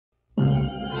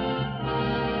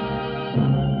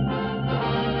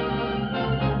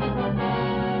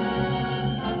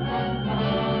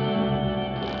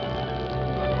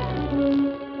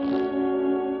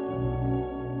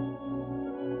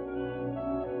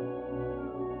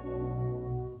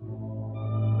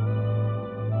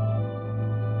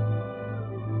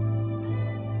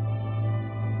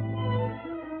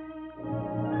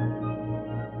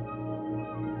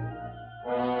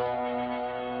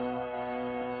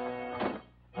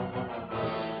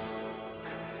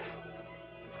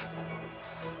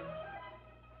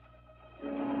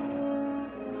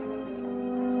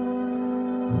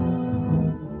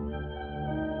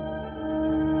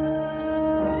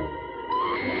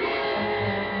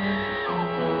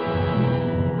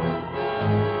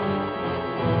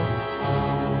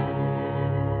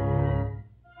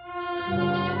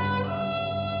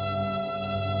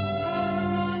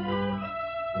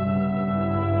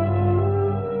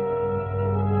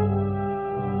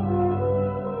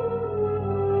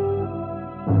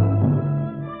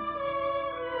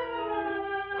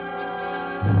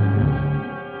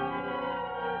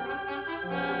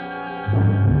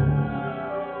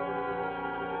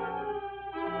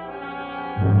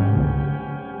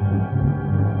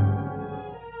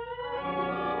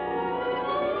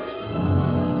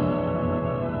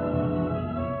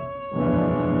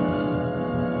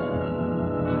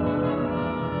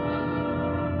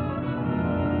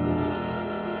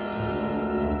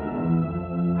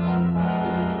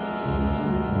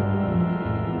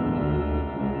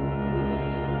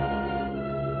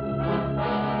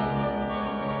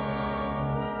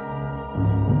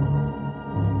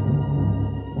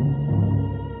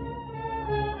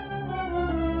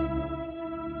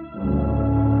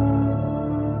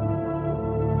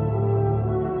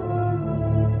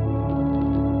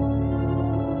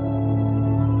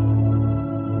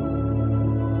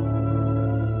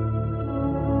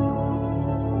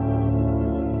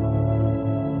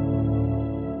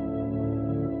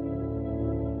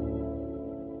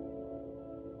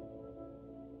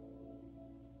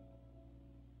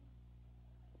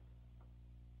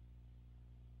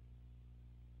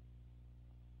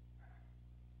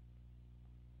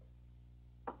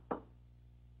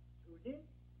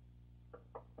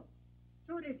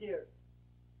Judy, dear,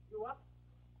 you up?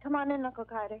 Come on in, Uncle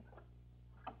Carter.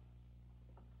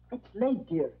 It's late,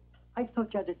 dear. I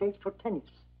thought you had a date for tennis.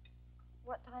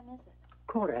 What time is it?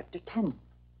 10:15.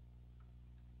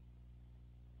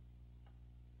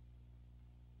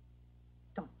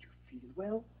 Don't you feel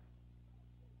well?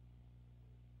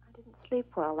 I didn't sleep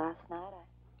well last night.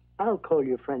 I'll call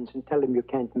your friends and tell them you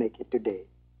can't make it today.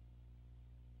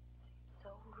 So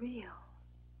real.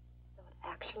 So it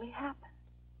actually happened.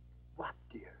 What,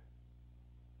 dear?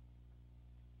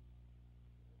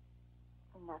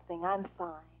 Nothing. I'm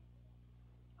fine.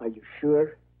 Are you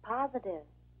sure? Positive.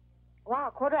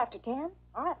 Wow, 10:15?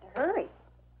 I'll have to hurry.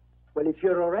 Well, if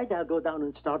you're all right, I'll go down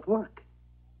and start work.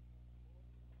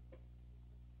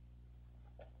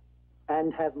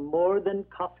 And have more than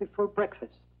coffee for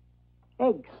breakfast.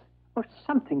 Eggs, or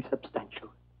something substantial.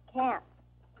 Can't.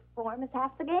 Form is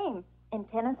half the game, in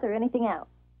tennis or anything else.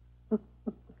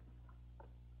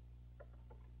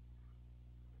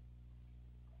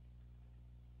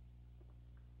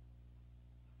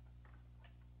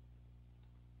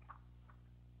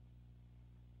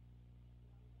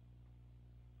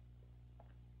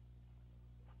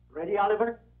 Ready,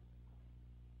 Oliver?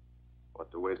 What,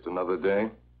 to waste another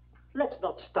day? Let's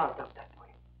not start out that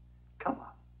way. Come on.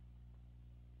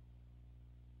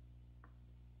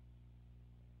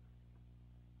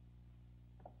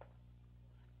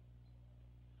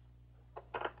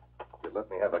 If you'd let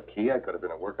me have a key, I could have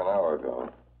been at work an hour ago.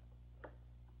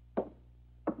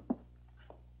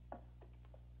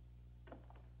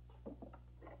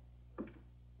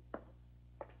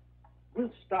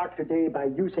 We'll start today by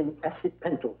using acid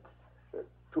pentyl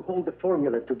to hold the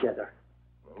formula together.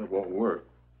 Well, it won't work.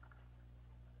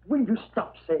 Will you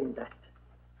stop saying that?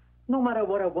 No matter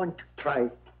what I want to try,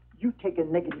 you take a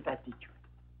negative attitude.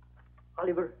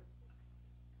 Oliver,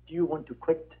 do you want to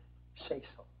quit? Say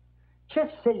so.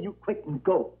 Just say you quit and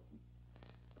go.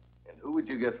 And who would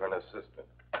you get for an assistant?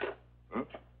 Hmm?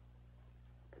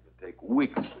 It would take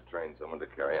weeks to train someone to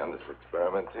carry on this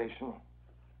experimentation.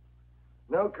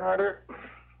 No, Carter.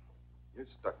 You're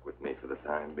stuck with me for the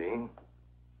time being.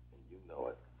 And you know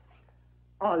it.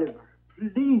 Oliver,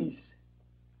 please.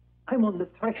 I'm on the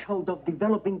threshold of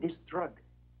developing this drug.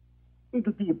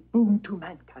 It'll be a boon to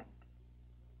mankind.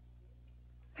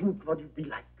 Think what it'd be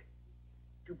like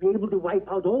to be able to wipe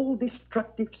out all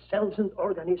destructive cells and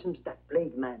organisms that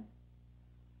plague man.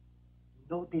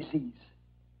 No disease,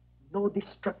 no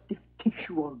destructive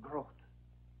tissue or growth.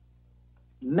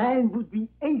 man would be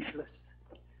ageless.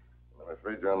 I'm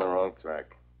afraid you're on the wrong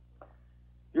track.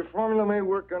 Your formula may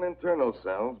work on internal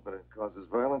cells, but it causes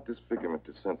violent disfigurement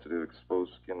to sensitive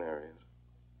exposed skin areas.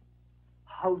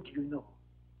 How do you know?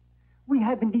 We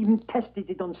haven't even tested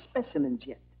it on specimens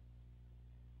yet.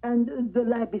 And the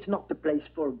lab is not the place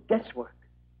for guesswork.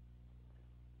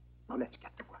 Now let's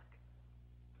get to work.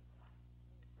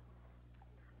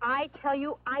 I tell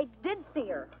you, I did see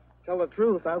her. Tell the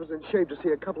truth, I was in shape to see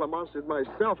a couple of monsters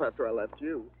myself after I left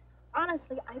you.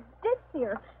 Honestly, I did see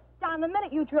her. Don, the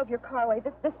minute you drove your car away,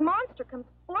 this monster comes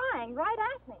flying right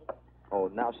at me.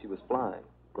 Oh, now she was flying.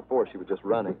 Before, she was just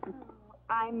running.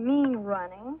 I mean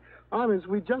running. Honest,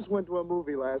 we just went to a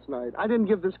movie last night. I didn't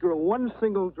give this girl one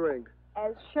single drink.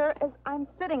 As sure as I'm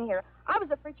sitting here, I was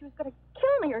afraid she was going to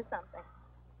kill me or something.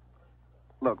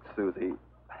 Look, Susie,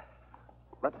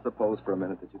 let's suppose for a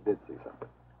minute that you did see something.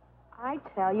 I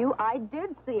tell you, I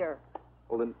did see her.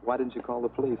 Well, then why didn't you call the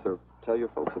police or tell your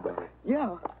folks about it?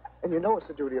 Yeah, and you know it's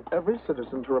the duty of every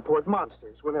citizen to report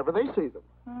monsters whenever they see them.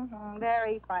 Mm-hmm.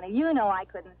 Very funny. You know I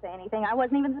couldn't say anything. I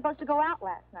wasn't even supposed to go out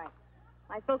last night.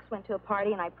 My folks went to a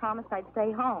party, and I promised I'd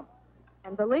stay home.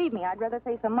 And believe me, I'd rather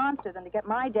face a monster than to get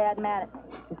my dad mad at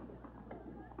me.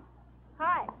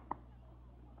 Hi.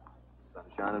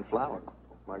 Sunshine and flowers.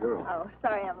 That's my girl. Oh,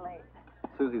 sorry I'm late.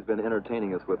 Susie's been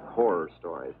entertaining us with horror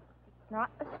stories. It's not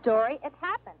a story. It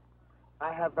happened.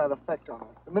 I have that effect on her.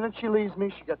 The minute she leaves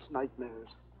me, she gets nightmares.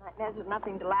 Nightmares are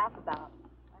nothing to laugh about.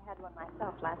 I had one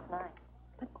myself last night.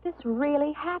 But this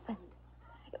really happened.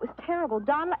 It was terrible.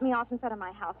 Don let me off in front of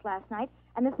my house last night,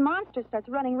 and this monster starts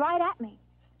running right at me.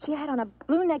 She had on a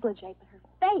blue negligee, but her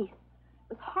face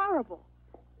was horrible.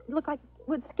 It looked like it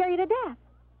would scare you to death.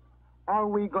 Are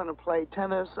we going to play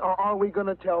tennis, or are we going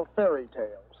to tell fairy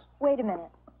tales? Wait a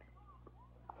minute.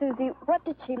 Susie, what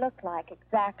did she look like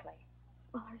exactly?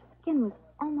 Well, her skin was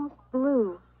almost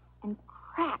blue and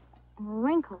cracked and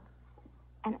wrinkled,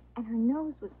 and her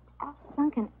nose was all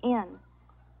sunken in.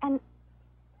 And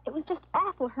it was just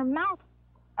awful. Her mouth,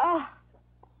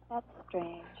 that's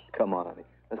strange. Come on, honey.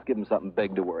 Let's give him something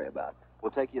big to worry about.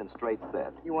 We'll take you in straight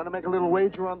sets. You want to make a little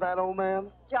wager on that, old man?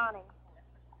 Johnny,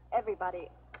 everybody,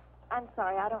 I'm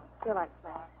sorry. I don't feel like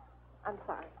playing. I'm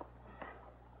sorry.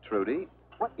 Trudy,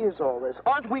 What is all this?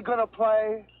 Aren't we going to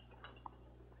play?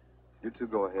 you two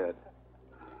go ahead.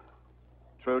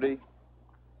 Trudy?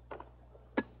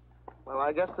 Well,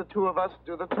 I guess the two of us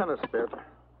do the tennis bit.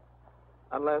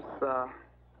 Unless,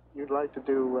 you'd like to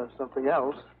do something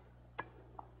else.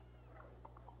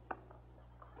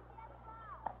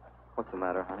 What's the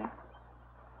matter, honey?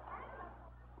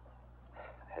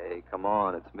 Hey, come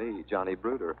on, it's me, Johnny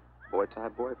Bruder.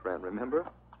 Boy-type boyfriend, remember?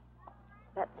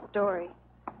 That story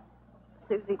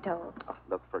Susie told. Oh,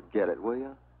 look, forget it, will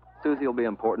you? Susie will be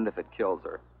important if it kills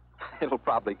her. It'll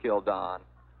probably kill Don.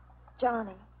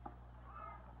 Johnny,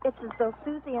 it's as though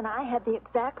Susie and I had the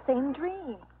exact same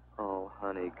dream. Oh,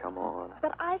 honey, come on.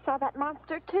 But I saw that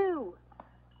monster, too.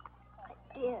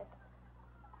 I did.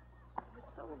 It was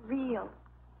so real.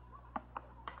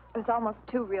 It was almost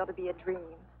too real to be a dream.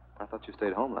 I thought you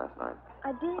stayed home last night.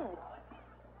 I did.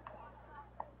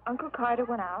 Uncle Carter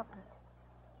went out, and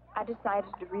I decided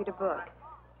to read a book.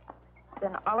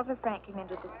 Then Oliver Frank came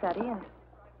into the study, and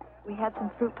we had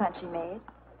some fruit punch he made.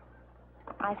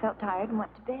 I felt tired and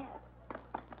went to bed.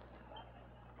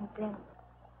 And then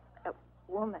a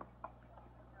woman,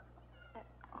 that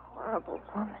horrible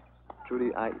woman.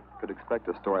 Trudy, I could expect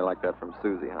a story like that from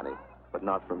Susie, honey, but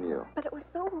not from you. But it was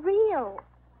so real.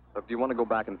 Look, do you want to go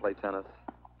back and play tennis?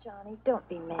 Johnny, don't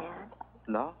be mad.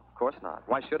 No, of course not.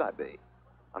 Why should I be?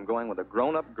 I'm going with a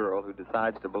grown-up girl who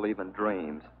decides to believe in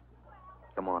dreams.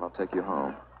 Come on, I'll take you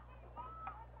home.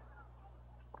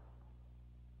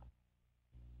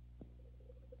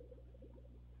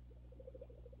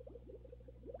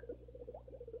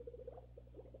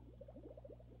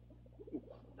 It's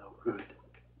no good.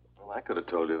 Well, I could have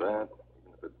told you that.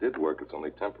 Even if it did work, it's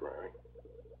only temporary.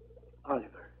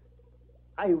 Oliver,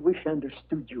 I wish I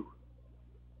understood you.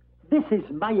 This is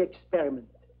my experiment.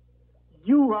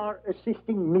 You are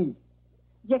assisting me.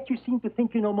 Yet you seem to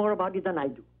think you know more about it than I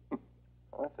do.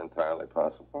 Well, that's entirely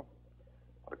possible. Want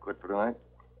to quit for tonight?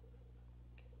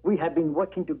 We have been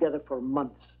working together for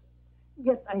months.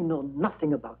 Yet I know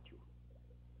nothing about you.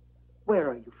 Where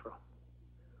are you from?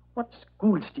 What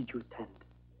schools did you attend?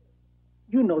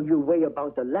 You know your way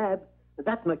about the lab.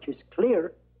 That much is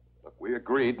clear. Look, we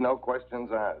agreed, no questions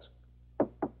asked.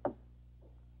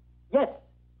 Yes.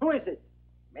 Who is it?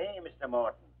 Me, Mr.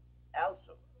 Morton.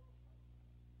 Elsa.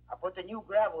 I put the new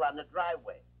gravel on the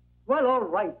driveway. Well, all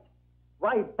right.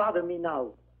 Why bother me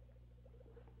now?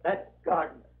 That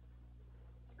gardener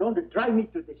is going to drive me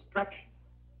to distraction.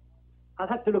 I'll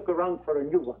have to look around for a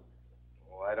new one.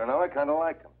 Well, I don't know. I kind of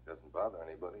like him. Doesn't bother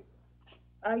anybody.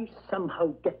 I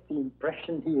somehow get the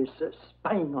impression he is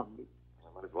spying on me.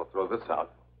 I might as well throw this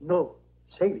out. No,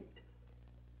 save it.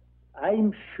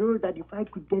 I'm sure that if I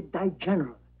could get Di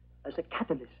General as a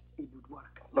catalyst, it would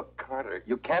work. Look, Carter,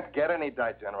 you can't get any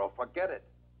General. Forget it.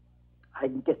 I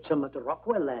can get some at the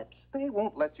Rockwell Labs. They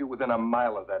won't let you within a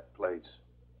mile of that place.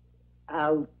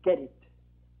 I'll get it.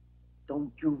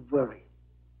 Don't you worry.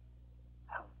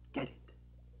 I'll get it.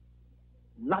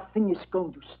 Nothing is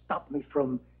going to stop me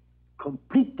from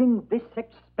completing this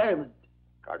experiment.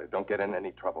 Carter, don't get in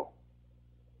any trouble.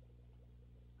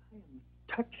 I am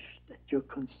touched that you're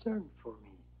concerned for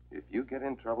me. If you get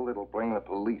in trouble, it'll bring the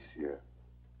police here.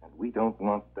 And we don't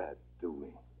want that, do we?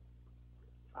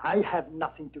 I have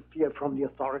nothing to fear from the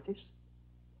authorities.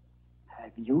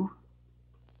 Have you?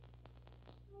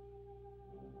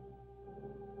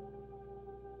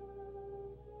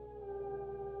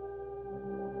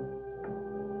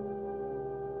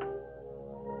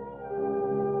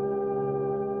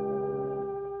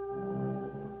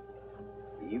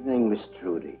 Evening, Miss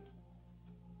Trudy.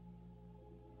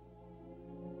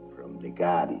 From the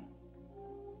garden.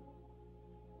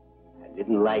 I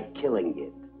didn't like killing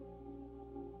it.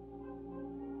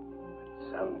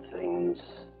 But some things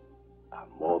are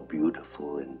more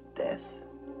beautiful in death.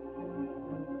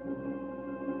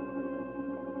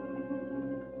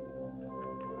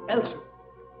 Elsa,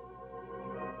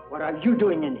 what are you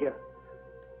doing in here?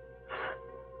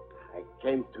 I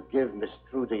came to give Miss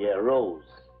Trudy a rose.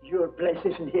 Your place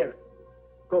isn't here.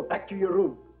 Go back to your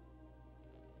room.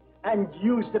 And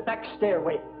use the back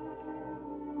stairway.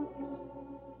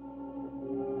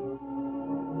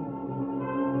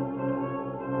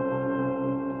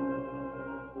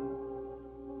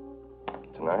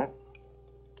 Tonight?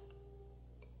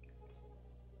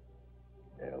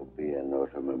 There'll be an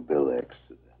automobile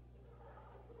accident.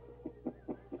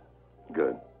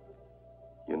 Good.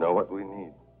 You know what we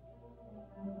need.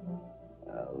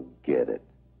 I'll get it.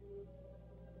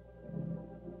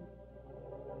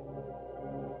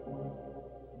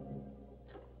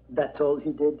 That's all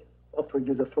he did? Offer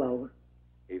you the flower?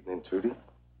 Evening, Trudy.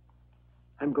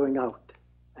 I'm going out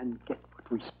and get what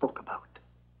we spoke about.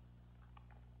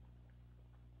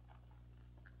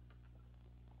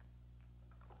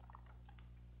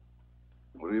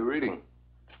 What are you reading?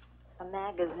 A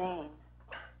magazine.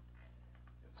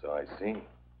 So I see.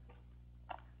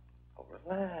 Oh,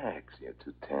 relax. You're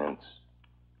too tense.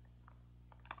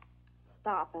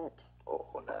 Stop it.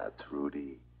 Oh, now,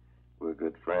 Trudy. We're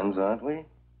good friends, aren't we?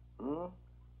 Hmm?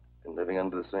 Been living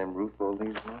under the same roof all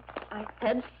these years? I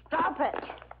said stop it.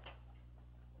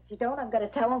 If you don't, I'm going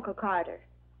to tell Uncle Carter.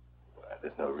 Well,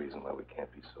 there's no reason why we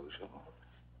can't be sociable.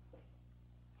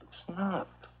 Loosen up.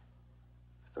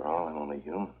 After all, I'm only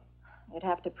human. You'd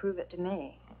have to prove it to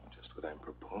me. Just what I'm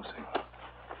proposing.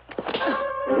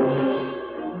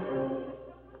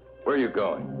 Where are you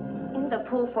going? In the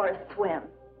pool for a swim.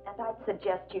 And I'd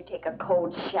suggest you take a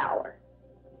cold shower.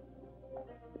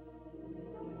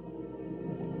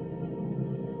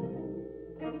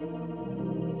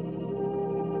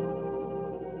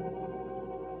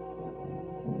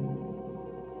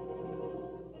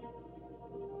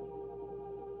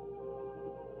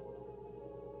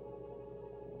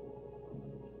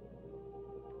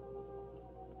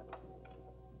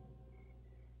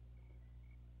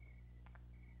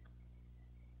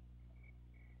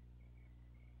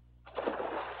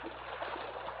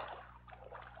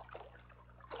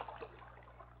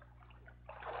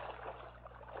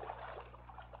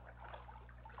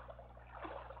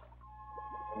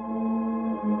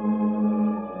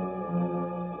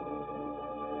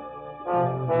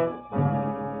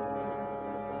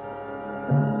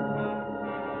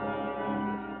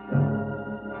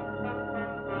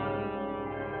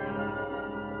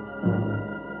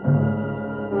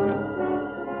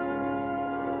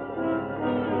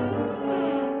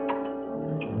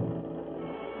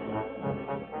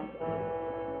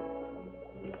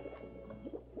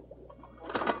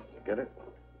 Get it?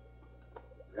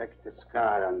 Wrecked his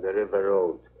car on the river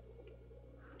road.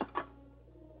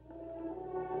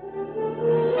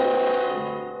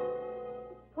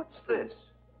 What's this?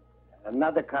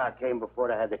 Another car came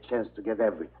before I had a chance to get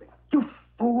everything. You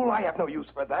fool! I have no use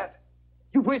for that.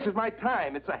 You've wasted my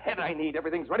time. It's the head I need.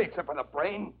 Everything's ready except for the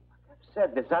brain. I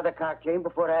said this other car came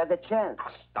before I had a chance.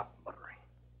 Oh, stop muttering.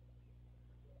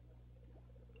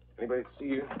 Anybody see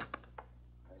you?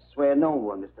 I swear no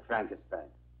one, Mr. Frankenstein.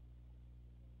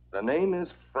 The name is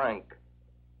Frank.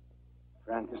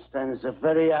 Frankenstein is a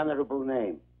very honorable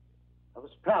name. I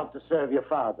was proud to serve your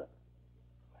father.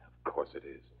 Of course it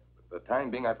is. But for the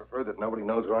time being, I prefer that nobody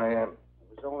knows who I am.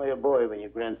 was only a boy when your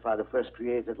grandfather first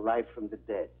created life from the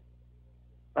dead.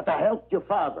 But I helped your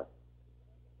father.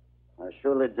 I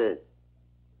surely did.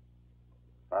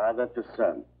 Father to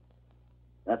son.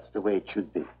 That's the way it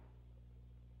should be.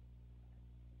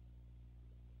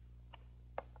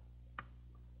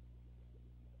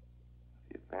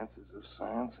 The advances of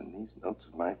science and these notes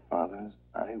of my father's,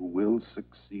 I will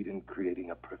succeed in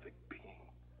creating a perfect being.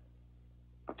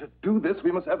 But to do this,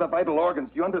 we must have the vital organs.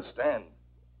 Do you understand?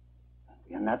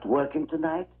 You're not working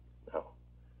tonight? No.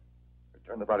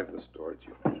 Return the body to the storage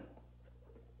unit.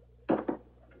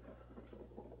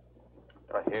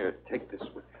 Now, here, take this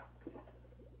with you.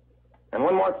 And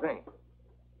one more thing.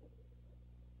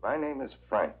 My name is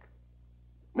Frank.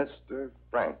 Mr.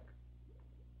 Frank.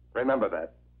 Remember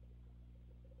that.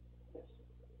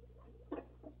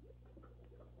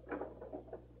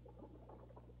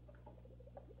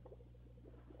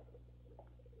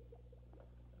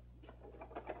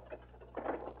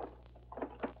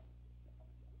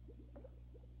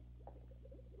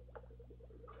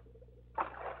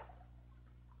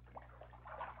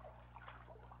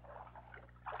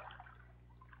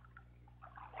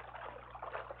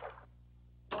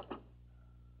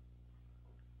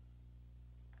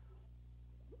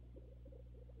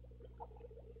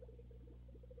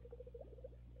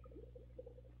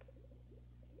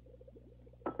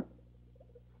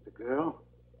 Girl?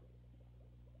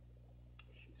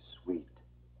 She's sweet.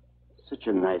 Such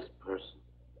a nice person.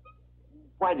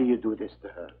 Why do you do this to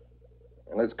her?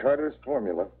 And it's Carter's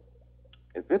formula.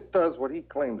 If it does what he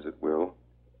claims it will,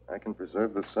 I can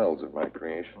preserve the cells of my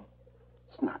creation.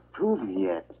 It's not proven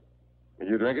yet. Will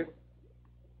you drink it?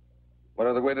 What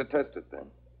other way to test it, then?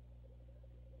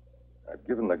 I've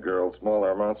given the girl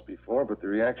smaller amounts before, but the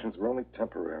reactions were only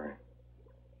temporary.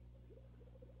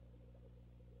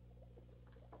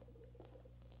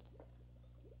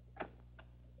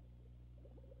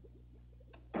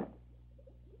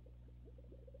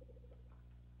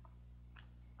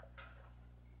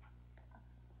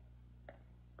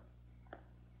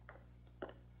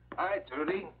 Hi,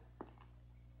 Tootie.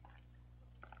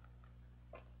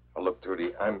 Oh, look,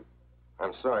 Tootie, I'm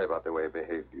sorry about the way I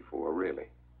behaved before, really.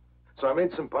 So I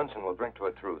made some punch and we'll drink to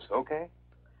a truce, okay?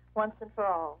 Once and for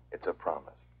all. It's a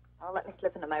promise. Oh, let me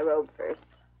slip into my robe first.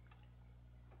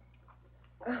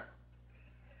 The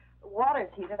water's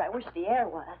heated. I wish the air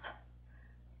was.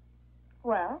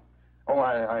 Well? Oh,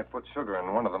 I put sugar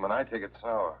in one of them and I take it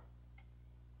sour.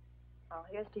 Oh,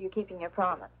 here's to you keeping your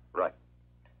promise. Right.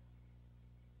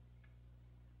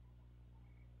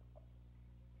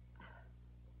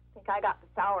 I think I got the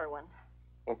sour one.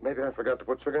 Well, maybe I forgot to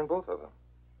put sugar in both of them.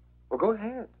 Well, go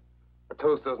ahead. A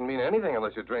toast doesn't mean anything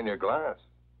unless you drain your glass.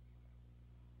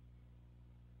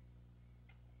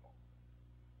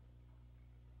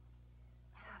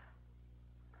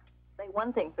 Say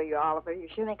one thing for you, Oliver. You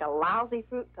sure make a lousy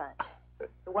fruit punch.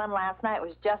 The one last night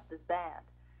was just as bad.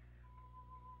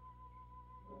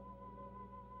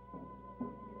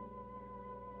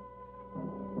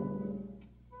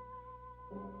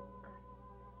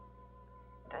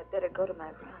 I'd better go to my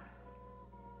room.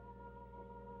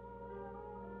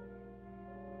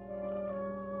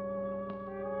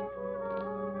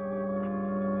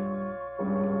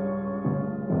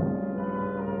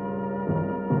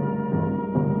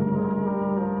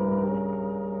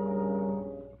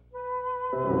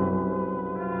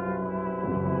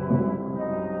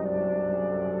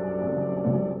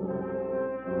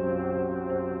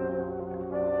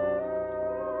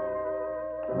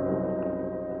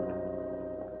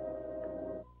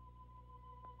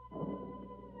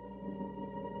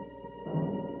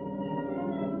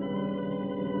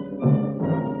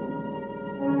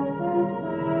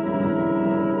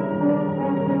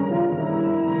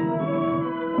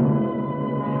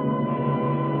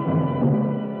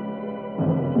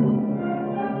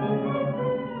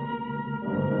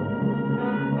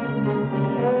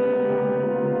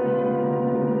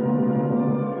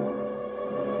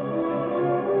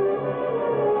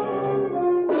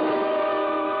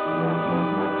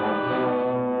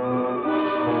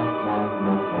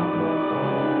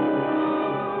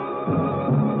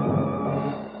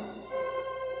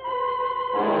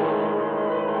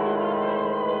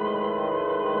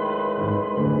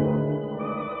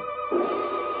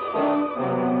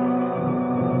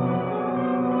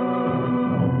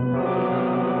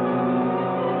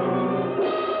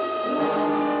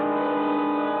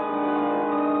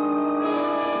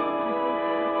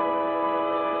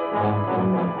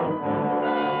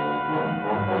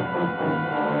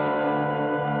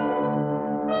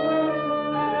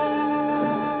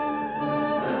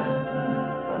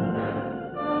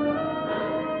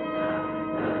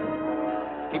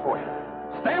 Keep away.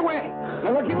 Stay away!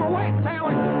 Never keep away! Stay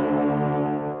away!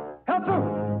 Elso!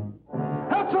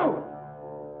 Elso!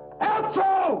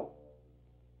 Elso!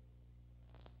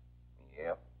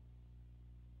 Yep.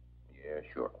 Yeah,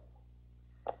 sure.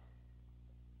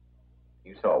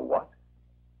 You saw what?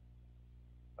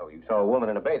 Oh, you saw a woman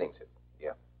in a bathing suit.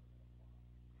 Yeah.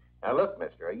 Now, look,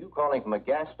 mister, are you calling from a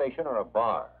gas station or a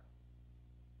bar?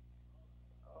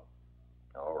 Oh,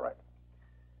 all right.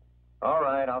 All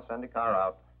right, I'll send a car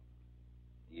out.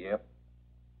 Yep.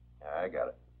 I got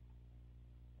it.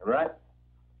 All right?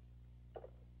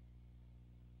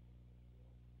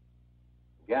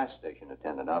 Gas station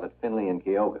attendant out at Finley and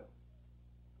Kyoga.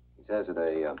 He says that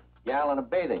a gal in a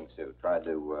bathing suit tried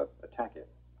to attack him.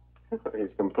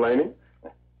 He's complaining?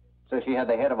 Says she had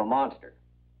the head of a monster.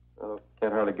 Oh,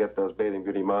 can't hardly get those bathing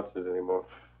beauty monsters anymore.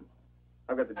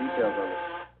 I've got the details on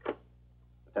it.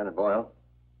 Lieutenant Boyle.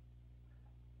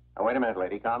 Now, wait a minute,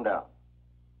 lady. Calm down.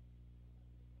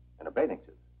 In a bathing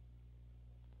suit.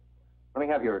 Let me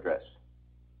have your address.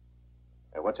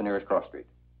 What's the nearest cross street?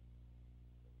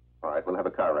 All right, we'll have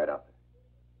a car right out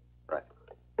there. Right.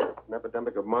 An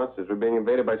epidemic of monsters. We're being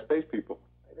invaded by space people.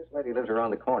 Hey, this lady lives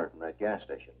around the corner from that gas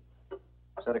station.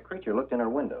 Said a creature looked in her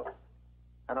window.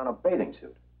 Had on a bathing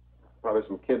suit. Probably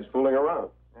some kids fooling around.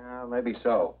 Yeah, maybe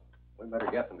so. We better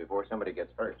get them before somebody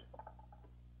gets hurt.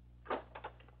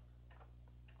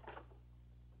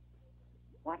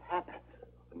 What happened?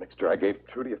 The mixture I gave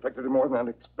Trudy affected her more than I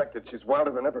expected. She's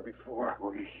wilder than ever before.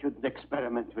 Oh, you shouldn't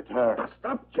experiment with her. Now,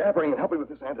 stop jabbering and help me with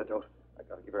this antidote. I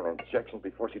gotta give her an injection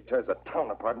before she tears the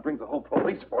town apart and brings the whole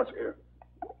police force here.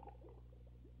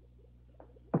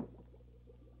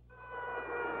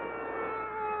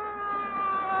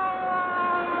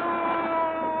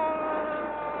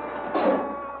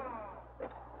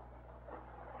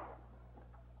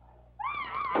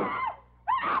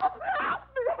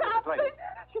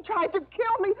 Tried to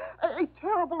kill me. A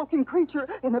terrible-looking creature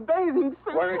in a bathing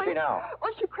suit. Where is she now?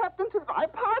 Oh, she crept into my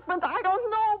apartment. I don't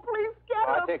know. Please get her.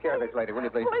 I'll take care of this lady, will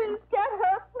you, please? Please get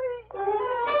her, please.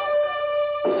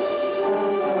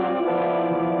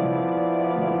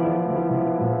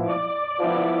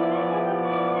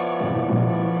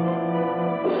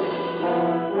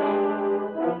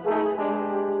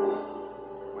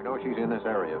 We know she's in this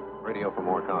area. Radio for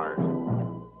more cars.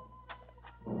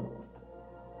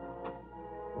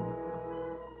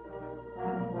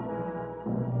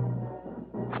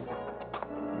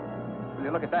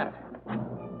 Look at that.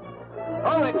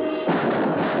 Hold it!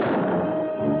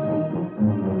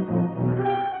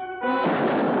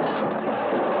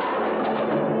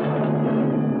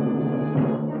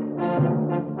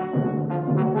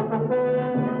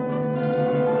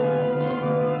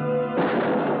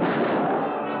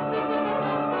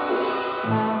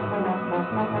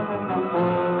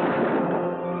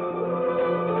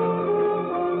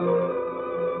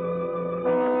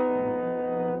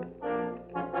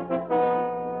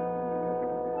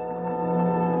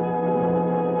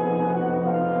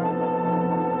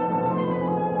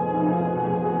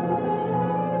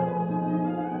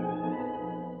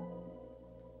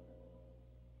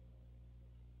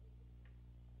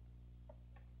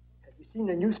 Seen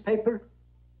a newspaper?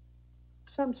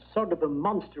 Some sort of a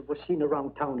monster was seen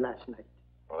around town last night.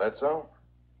 Well, that's so?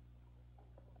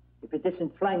 If it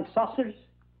isn't flying saucers,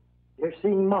 they're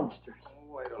seeing monsters.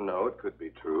 Oh, I don't know. It could be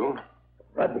true.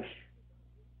 Rubbish.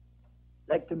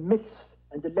 Like the myths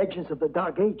and the legends of the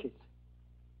Dark Ages.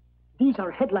 These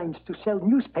are headlines to sell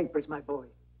newspapers, my boy.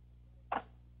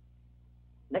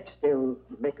 Next, they'll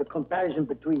make a comparison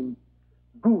between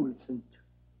ghouls and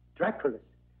Draculas.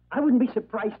 I wouldn't be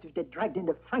surprised if they dragged in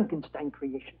the Frankenstein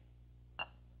creation.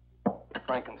 The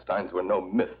Frankensteins were no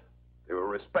myth. They were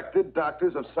respected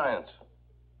doctors of science.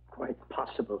 Quite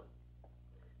possible.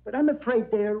 But I'm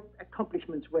afraid their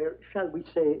accomplishments were, shall we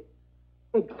say,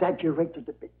 exaggerated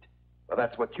a bit. Well,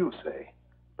 that's what you say.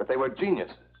 But they were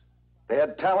geniuses. They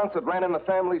had talents that ran in the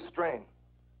family strain,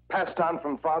 passed on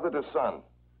from father to son,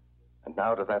 and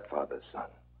now to that father's son.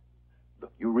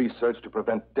 Look, you researched to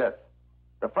prevent death.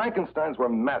 The Frankensteins were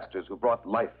masters who brought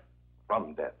life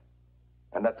from death.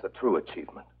 And that's a true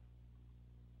achievement.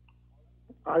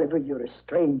 Oliver, you're a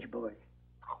strange boy.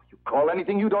 Oh, you call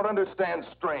anything you don't understand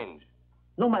strange.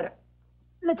 No matter.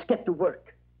 Let's get to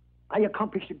work. I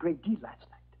accomplished a great deal last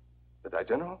night. Did I,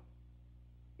 General?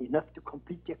 Enough to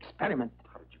complete the experiment.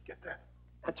 How did you get that?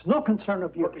 That's no concern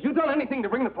of yours. Look, have you done anything to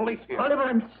bring the police here? Oliver,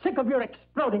 I'm sick of your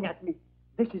exploding at me.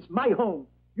 This is my home.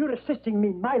 You're assisting me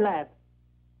in my lab.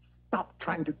 Stop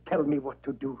trying to tell me what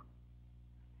to do.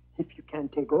 If you can't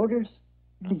take orders,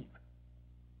 leave.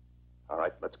 All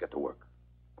right, let's get to work.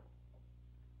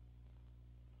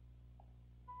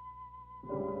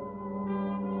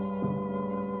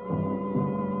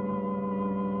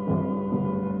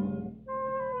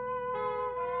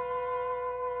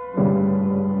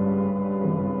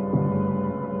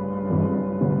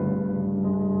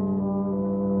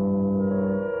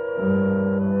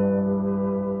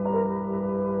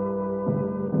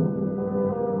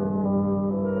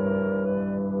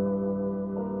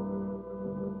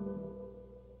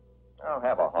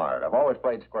 always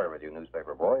played square with you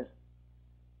newspaper boys.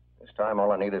 This time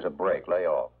all I need is a break. Lay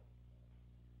off.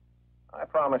 I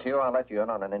promise you I'll let you in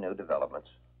on any new developments.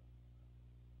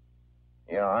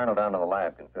 Yeah, Arnold down to the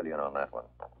lab can fill you in on that one.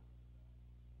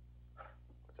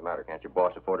 What's the matter? Can't your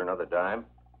boss afford another dime?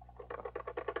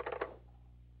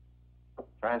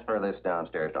 Transfer this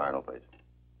downstairs to Arnold, please.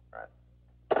 Right.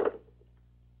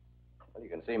 Well, you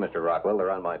can see, Mr. Rockwell,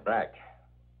 they're on my back.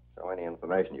 So any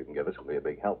information you can give us will be a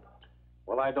big help.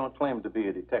 Well, I don't claim to be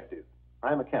a detective.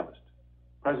 I'm a chemist,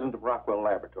 president of Rockwell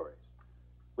Laboratories.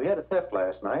 We had a theft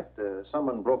last night.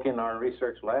 Someone broke in our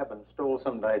research lab and stole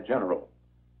some digenerol.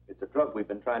 It's a drug we've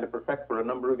been trying to perfect for a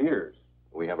number of years.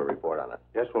 We have a report on it.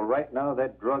 Yes, well, right now,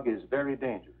 that drug is very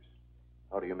dangerous.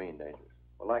 How do you mean, dangerous?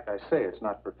 Well, like I say, it's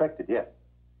not perfected yet.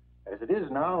 As it is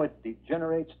now, it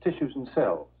degenerates tissues and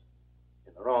cells.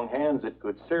 In the wrong hands, it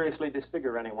could seriously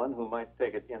disfigure anyone who might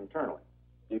take it internally.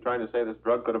 You trying to say this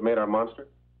drug could have made our monster?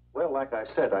 Well, like I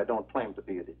said, I don't claim to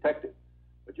be a detective,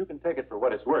 but you can take it for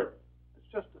what it's worth.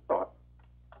 It's just a thought.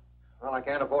 Well, I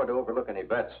can't afford to overlook any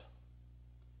bets.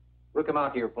 We'll come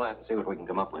out to your plant and see what we can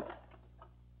come up with.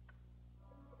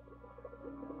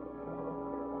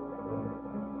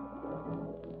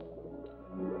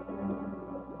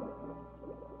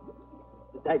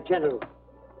 The general.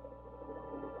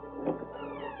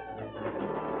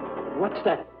 What's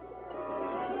that?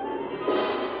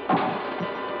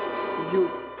 You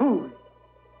fool!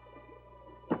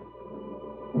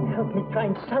 Help me try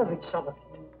and salvage some of it.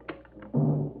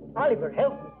 Oliver,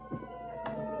 help me.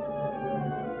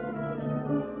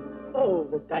 Oh,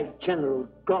 the digenerol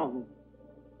gone.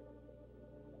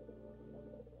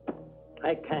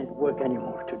 I can't work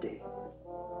anymore today.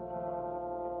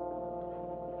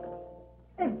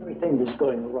 Everything is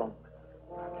going wrong.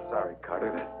 Sorry,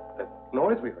 Carter. That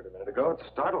noise we heard a minute ago, it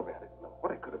startled me. I didn't know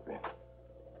what it could have been.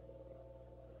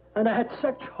 And I had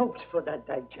such hopes for that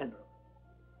digenerol.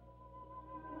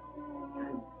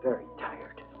 I'm very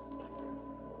tired.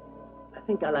 I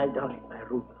think I'll lie down in my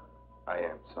room. I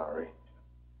am sorry.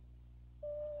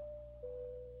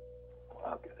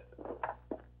 I'll get it.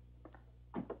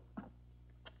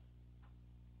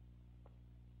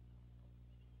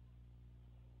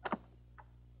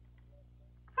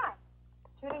 Hi.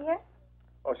 Judy here?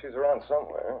 Oh, she's around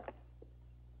somewhere.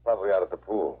 Probably out at the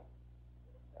pool.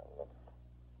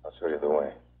 I'll show you the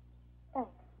way. Thanks.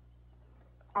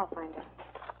 I'll find her.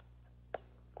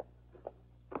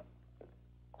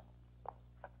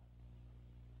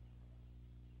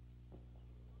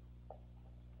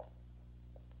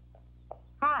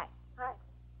 Hi. Hi.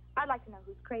 I'd like to know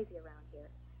who's crazy around here.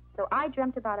 So I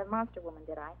dreamt about a monster woman,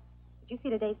 did I? Did you see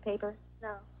today's paper?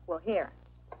 No. Well, here.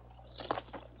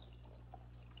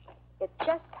 It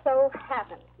just so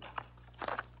happened.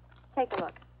 Take a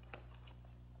look.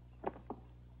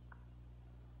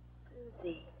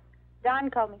 Susie. Don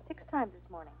called me 6 times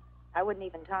this morning. I wouldn't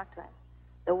even talk to him.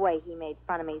 The way he made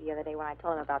fun of me the other day when I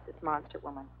told him about this monster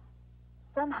woman.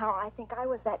 Somehow I think I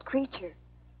was that creature.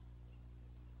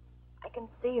 I can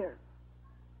see her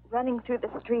running through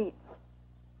the streets.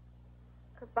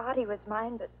 Her body was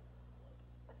mine, but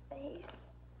the face.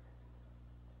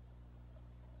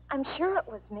 I'm sure it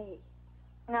was me.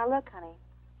 Now look, honey,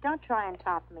 don't try and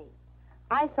top me.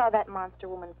 I saw that monster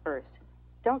woman first.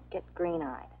 Don't get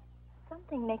green-eyed.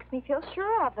 Something makes me feel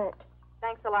sure of it.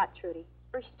 Thanks a lot, Trudy.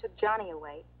 First you took Johnny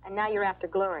away, and now you're after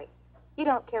Glory. You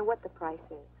don't care what the price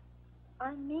is.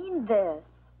 I mean this.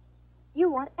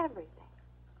 You want everything.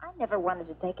 I never wanted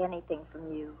to take anything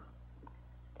from you.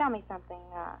 Tell me something.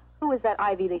 Who was that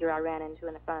Ivy Leaguer I ran into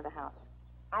in the front of the house?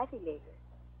 Ivy Leaguer?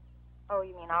 Oh,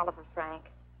 you mean Oliver Frank.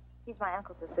 He's my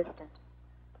uncle's assistant.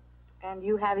 And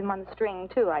you have him on the string,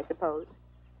 too, I suppose.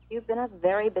 You've been a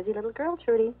very busy little girl,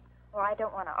 Trudy. Well, I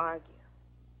don't want to argue.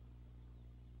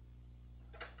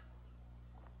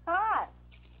 Hi.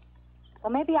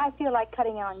 Well, maybe I feel like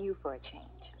cutting on you for a change.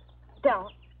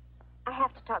 Don't. I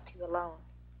have to talk to you alone.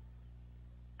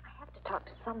 I have to talk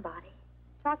to somebody.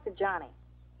 Talk to Johnny.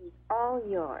 He's all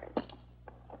yours.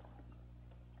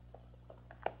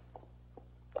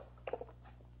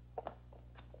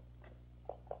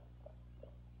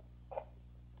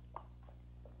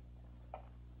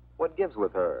 What gives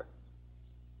with her?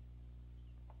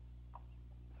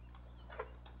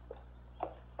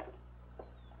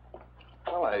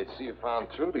 Well, I see you found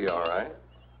Trudy all right.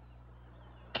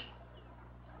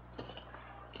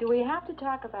 Do we have to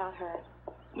talk about her?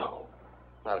 No.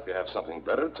 Not if you have something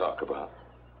better to talk about.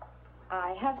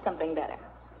 I have something better.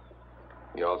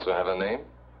 You also have a name?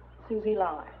 Susie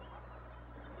Lawler.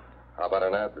 How about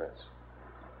an address?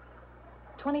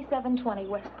 2720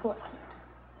 West Portland.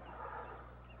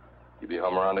 You be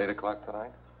home around 8 o'clock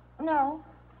tonight? No.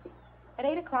 At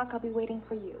 8 o'clock, I'll be waiting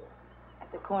for you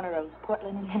at the corner of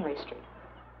Portland and Henry Street.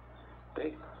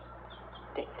 Date?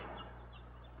 Date.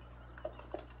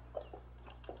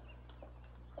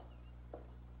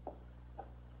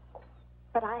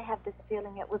 But I have this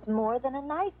feeling it was more than a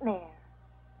nightmare.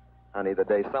 Honey, the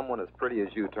day someone as pretty as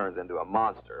you turns into a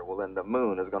monster, well, then the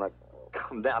moon is going to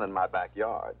come down in my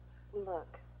backyard.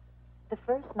 Look, the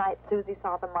first night Susie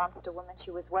saw the monster woman, she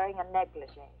was wearing a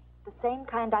negligee, the same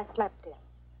kind I slept in.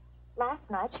 Last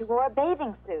night, she wore a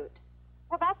bathing suit.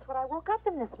 Well, that's what I woke up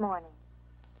in this morning.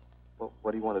 Well,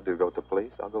 what do you want to do, go with the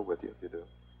police? I'll go with you if you do.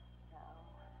 No.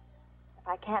 If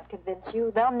I can't convince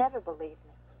you, they'll never believe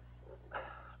me.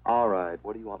 All right,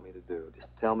 what do you want me to do? Just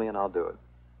tell me and I'll do it.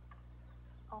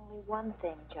 Only one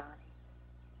thing, Johnny.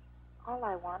 All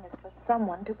I want is for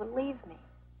someone to believe me.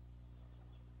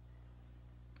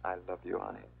 I love you,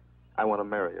 honey. I want to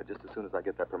marry you just as soon as I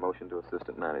get that promotion to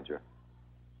assistant manager.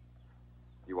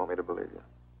 You want me to believe you?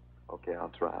 Okay,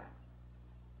 I'll try.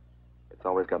 It's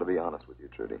always got to be honest with you,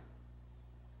 Trudy.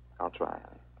 I'll try,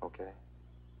 honey. Okay?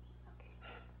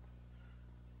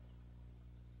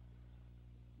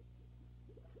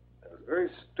 It was very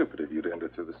stupid of you to enter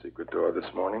through the secret door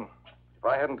this morning. If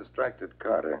I hadn't distracted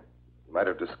Carter, you might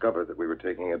have discovered that we were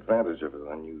taking advantage of his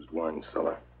unused wine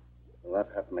cellar. What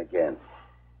happened again?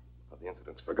 Well, the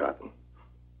incident's forgotten.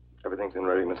 Everything's in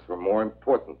readiness for more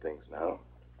important things now.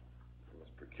 We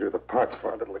must procure the parts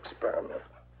for our little experiment.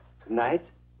 Tonight?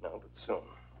 No, but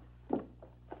soon.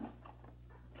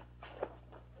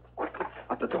 Quickly,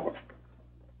 out the door.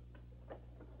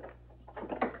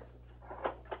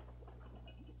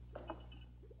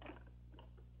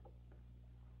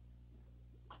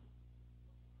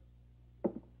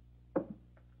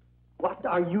 What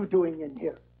are you doing in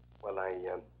here? Well, I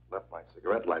left my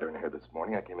cigarette lighter in here this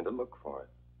morning. I came in to look for it.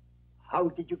 How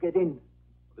did you get in?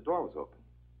 The door was open.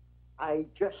 I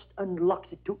just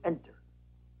unlocked it to enter.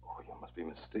 Oh, you must be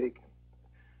mistaken.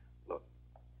 Look,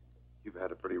 you've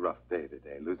had a pretty rough day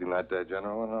today. Losing that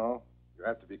general and all. You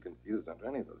have to be confused under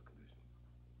any of those conditions.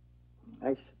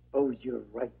 I suppose you're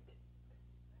right.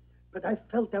 But I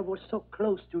felt I was so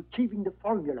close to achieving the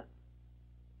formula.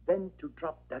 Then to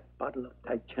drop that bottle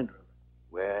of General.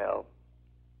 Well,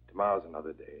 tomorrow's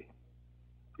another day.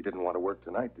 You didn't want to work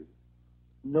tonight, did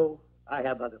you? No, I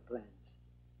have other plans.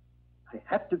 I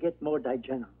have to get more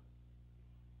General.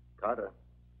 Carter,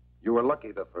 you were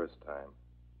lucky the first time.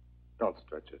 Don't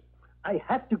stretch it. I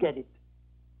have to get it.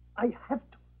 I have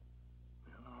to.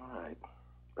 All right.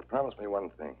 But promise me one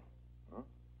thing.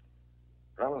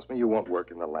 Promise me you won't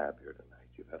work in the lab here tonight.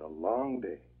 You've had a long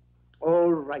day.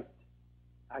 All right.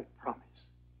 I promise.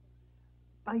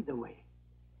 By the way,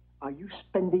 are you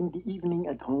spending the evening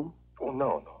at home? Oh,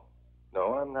 no.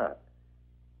 No, I'm not.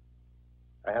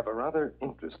 I have a rather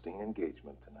interesting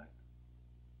engagement tonight.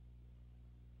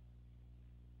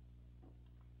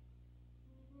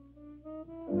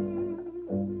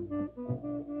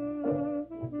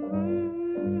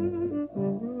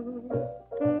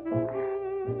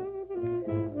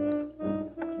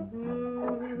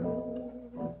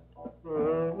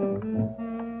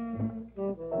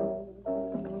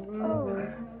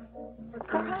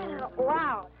 Crying out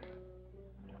loud.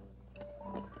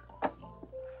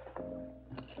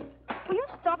 Will you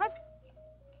stop it?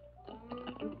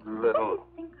 Little.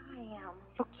 I think I am.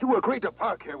 Look, you agreed to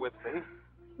park here with me.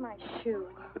 My shoe.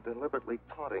 You're deliberately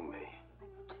taunting me.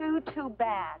 Too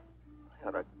bad. I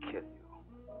ought to kill you.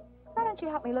 Why don't you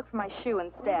help me look for my shoe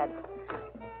instead?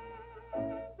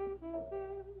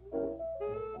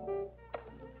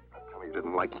 How come you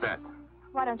didn't like that?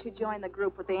 Why don't you join the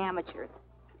group with the amateurs?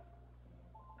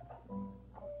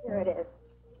 Here it is.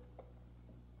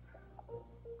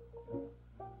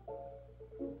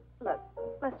 Look,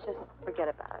 let's just forget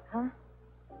about it, huh?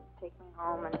 Take me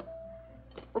home and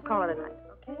we'll call it a night,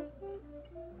 okay?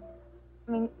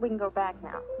 I mean, we can go back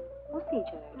now. We'll see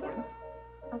each other again,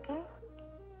 okay?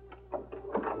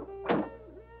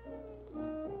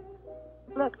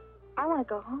 Look, I want to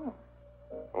go home.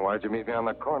 Well, why'd you meet me on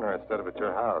the corner instead of at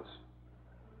your house?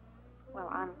 Well,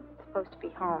 I'm supposed to be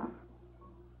home.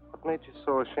 What made you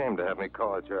so ashamed to have me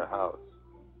call at your house?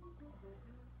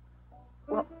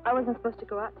 Well, I wasn't supposed to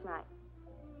go out tonight.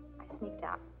 I sneaked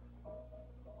out.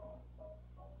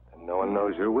 And no one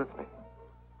knows you're with me.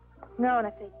 No, and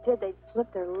if they did, they'd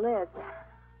flip their lids.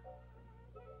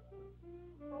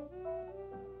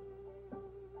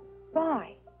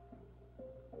 Why?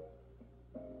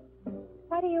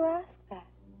 Why do you ask that?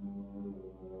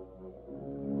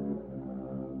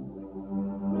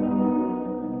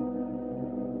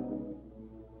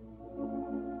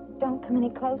 Don't come any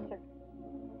closer.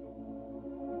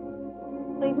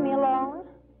 Leave me alone.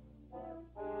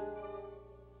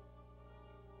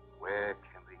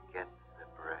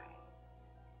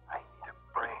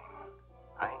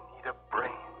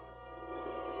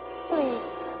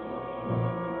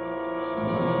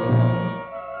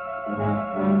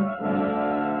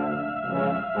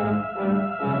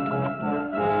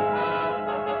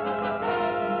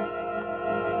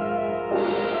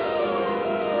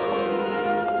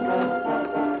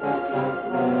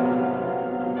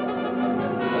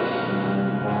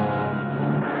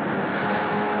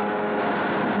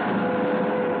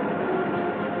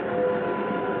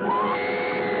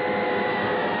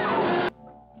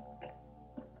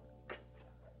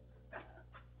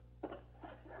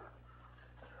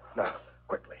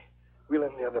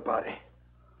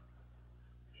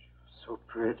 So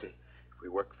pretty. If we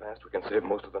work fast, we can save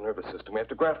most of the nervous system. We have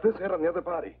to graft this head on the other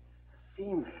body.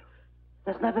 Female.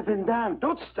 That's never been done.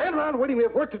 Don't stand around waiting. We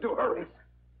have work to do. Hurry.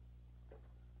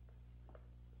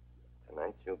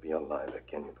 Tonight you'll be alive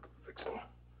again, you little vixen.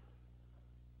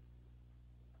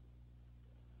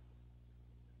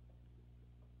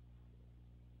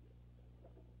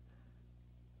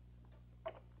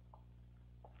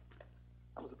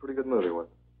 That was a pretty good movie,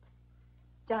 wasn't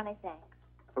it? Johnny, thanks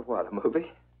For what, a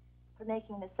movie? for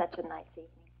making this such a nice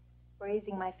evening, for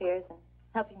easing my fears and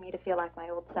helping me to feel like my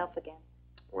old self again.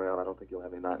 Well, I don't think you'll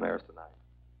have any nightmares tonight.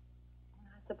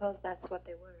 I suppose that's what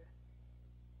they were.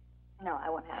 No, I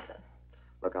won't have them.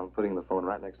 Look, I'm putting the phone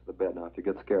right next to the bed now. If you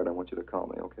get scared, I want you to call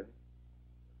me, okay?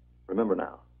 Remember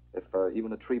now, if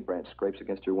even a tree branch scrapes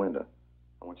against your window,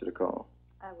 I want you to call.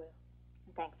 I will.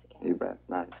 And thanks again. You bet.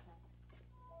 Night.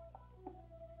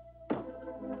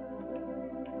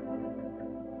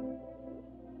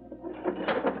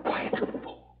 Quiet, you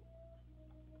fool.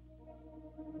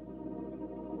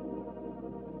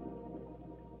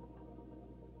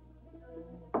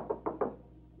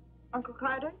 Uncle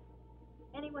Carter?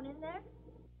 Anyone in there?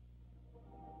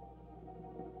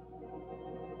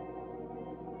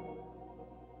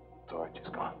 Torch is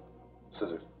gone.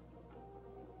 Scissors.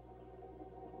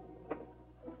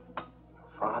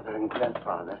 Father and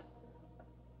grandfather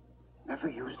never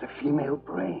used a female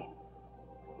brain.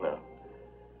 No.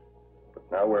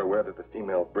 But now we're aware that the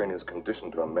female brain is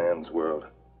conditioned to a man's world.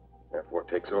 Therefore, it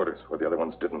takes orders where the other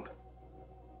ones didn't.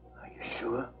 Are you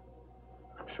sure?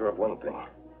 I'm sure of one thing.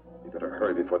 You better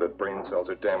hurry before the brain cells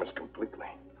are damaged completely.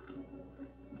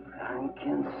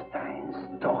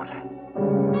 Frankenstein's daughter.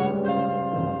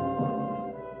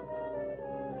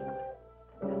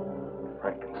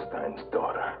 Frankenstein's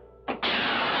daughter.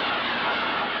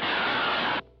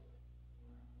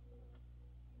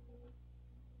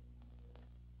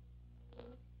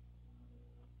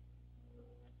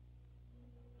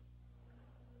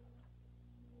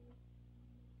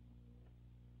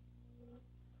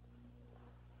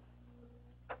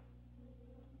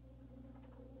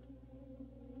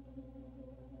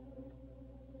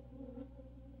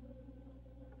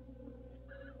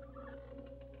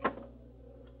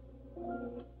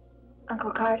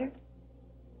 Uncle Carter?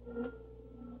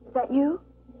 Is that you?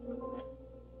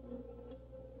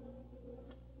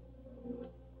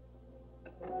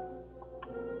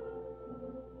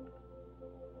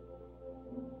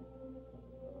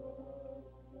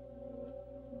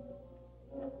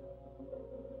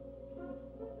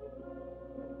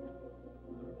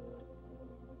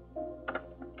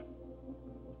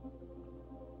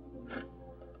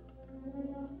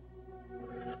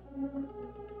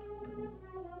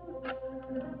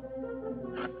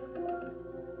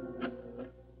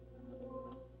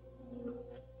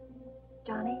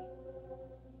 Johnny?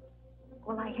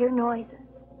 Well, I hear noises.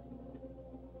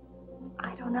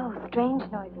 I don't know, strange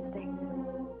noises, things.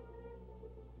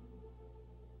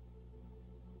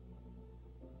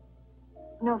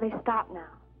 No, they stopped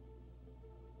now.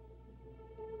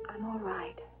 I'm all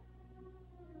right.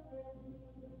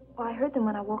 Well, I heard them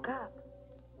when I woke up.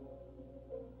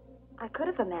 I could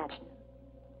have imagined them.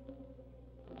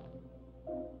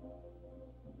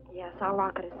 Yes, I'll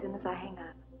lock it as soon as I hang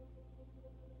up.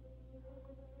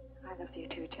 I love you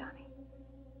too, Johnny.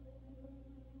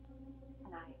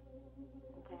 Night.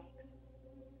 And thanks.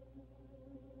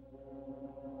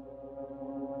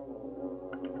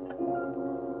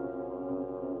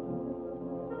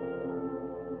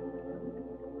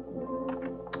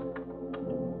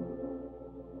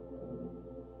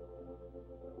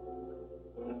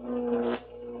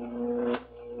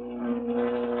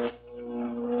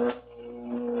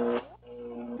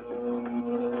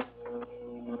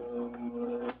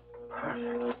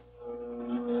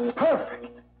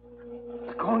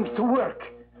 To work.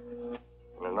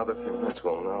 In another few minutes,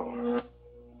 we'll know.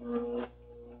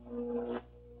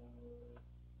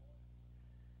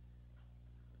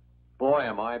 Boy,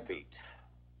 am I beat.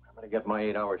 I'm going to get my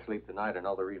 8 hours sleep tonight and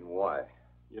know the reason why.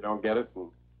 You don't get it,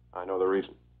 and I know the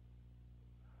reason.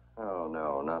 Oh,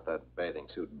 no, not that bathing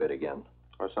suit bit again.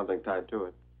 Or something tied to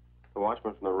it. The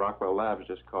watchman from the Rockwell Labs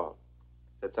just called.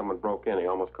 Said someone broke in. He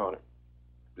almost caught him.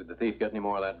 Did the thief get any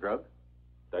more of that drug?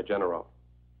 Digenerol.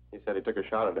 He said he took a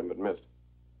shot at him but missed.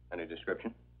 Any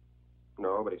description?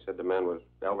 No, but he said the man was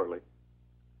elderly.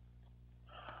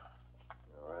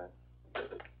 All right.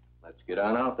 Let's get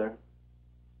on out there.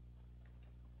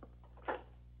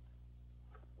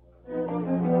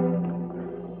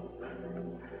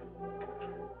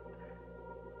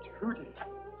 Judy.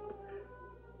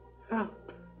 Help.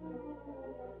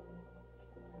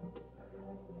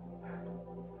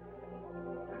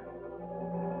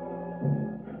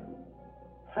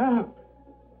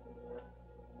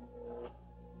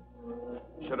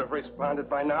 responded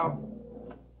by now?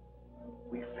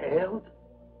 We failed?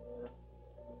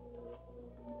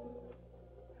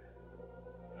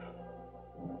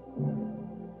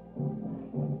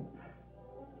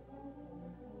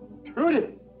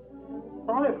 Trudy!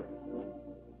 Oliver!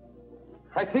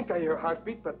 I think I hear a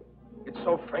heartbeat, but it's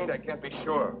so faint I can't be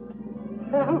sure.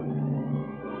 Help!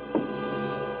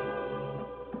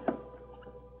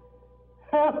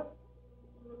 Help!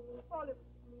 Oliver!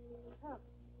 Help!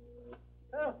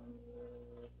 Help!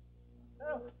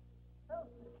 Help! Help!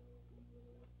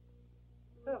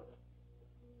 Help!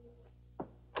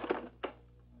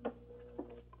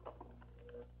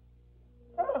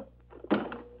 Help!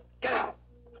 Get out!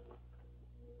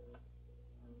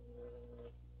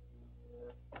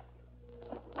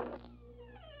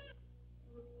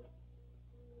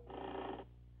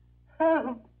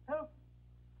 Help! Help!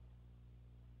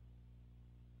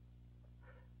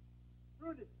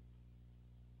 Rudy!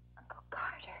 Uncle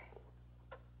Carter.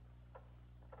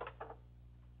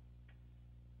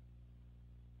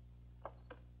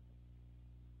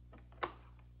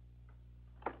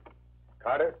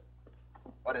 Carter?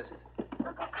 What is it?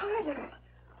 Uncle Carter.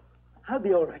 I'll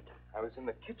be all right. I was in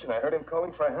the kitchen. I heard him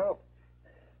calling for help.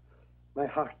 My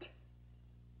heart.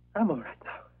 I'm all right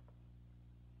now.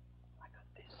 I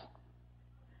got this.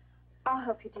 I'll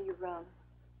help you to your room.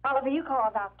 Oliver, you call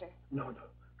a doctor. No, no.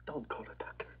 Don't call a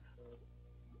doctor.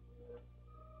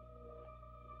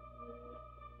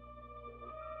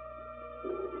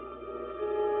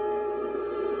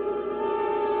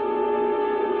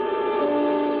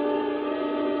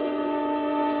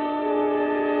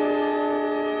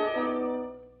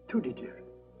 Trudy, dear.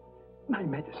 My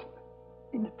medicine.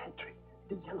 In the pantry.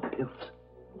 The yellow pills.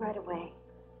 Right away.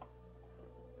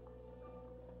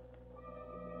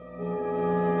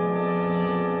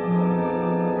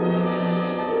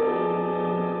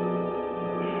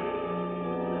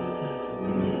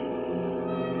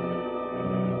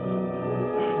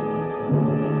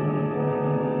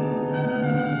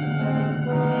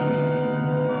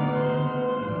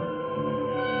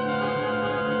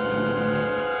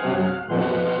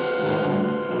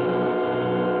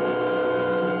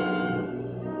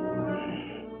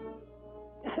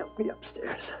 Help me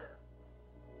upstairs.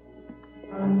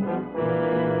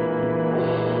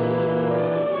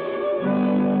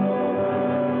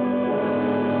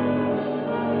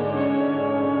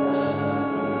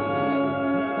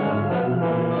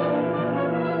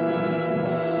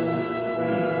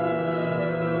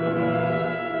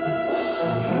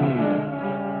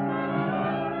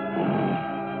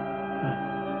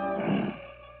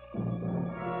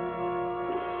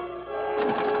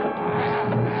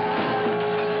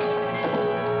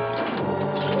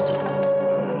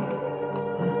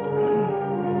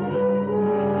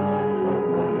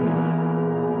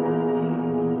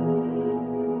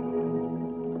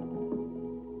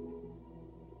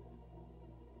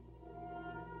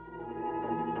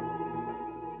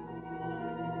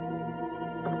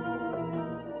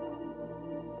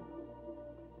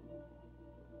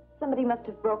 Somebody must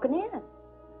have broken in.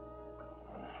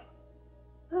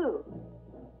 Who?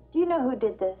 Do you know who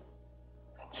did this?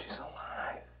 And she's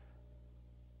alive.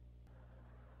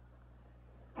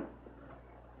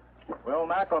 Well,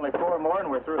 Mac, only 4 more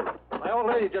and we're through. My old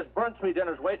lady just burnt 3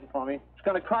 dinners waiting for me. It's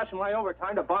going to cost me my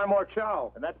overtime to buy more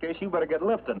chow. In that case, you better get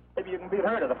lifting. Maybe you can beat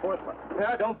her to the 4th one.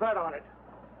 Yeah, don't bet on it.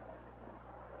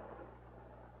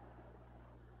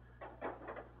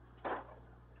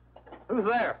 Who's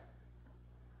there?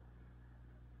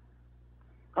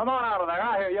 Come on out of there,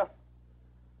 I hear you.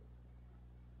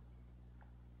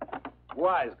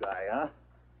 Wise guy, huh?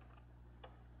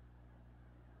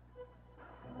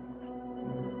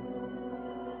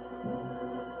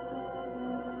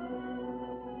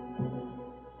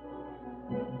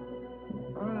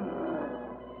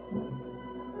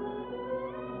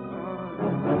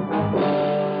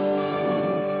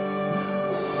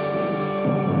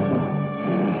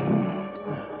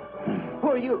 Who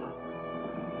are you?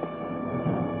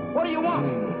 What do you want?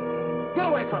 Get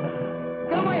away from me.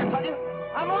 Get away, I tell you.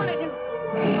 I'm warning you.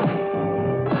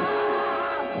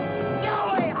 Get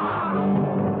away.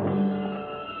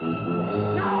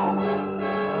 No.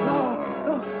 No.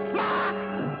 No. Mark!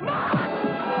 Mark!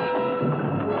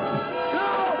 No.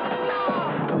 No.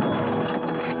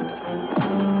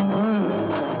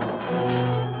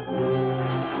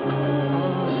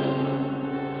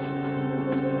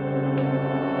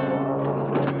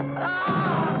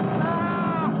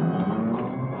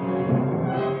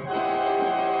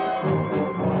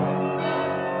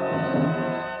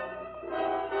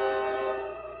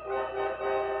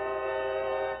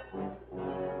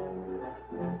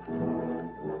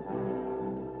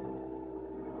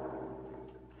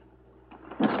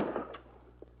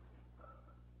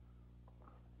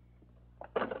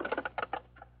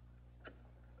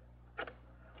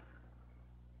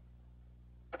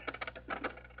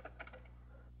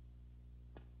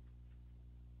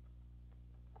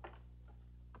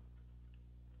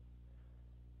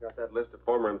 Got that list of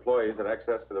former employees that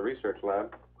access to the research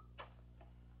lab.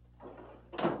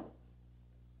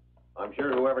 I'm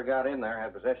sure whoever got in there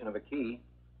had possession of a key.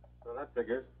 Well, that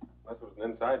figures. Unless it was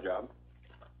an inside job.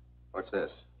 What's this?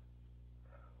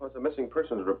 Well, it's a missing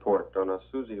persons report on a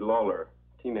Susie Lawler,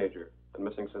 teenager. Been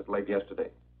missing since late yesterday.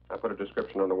 I put a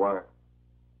description on the wire.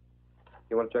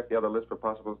 You want to check the other list for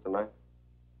possibles tonight?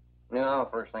 No,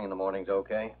 first thing in the morning's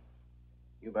okay.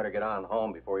 You better get on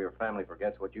home before your family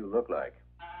forgets what you look like.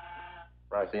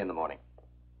 I'll see you in the morning.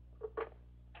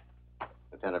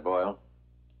 Lieutenant Boyle.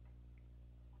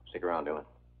 Stick around, Dillon.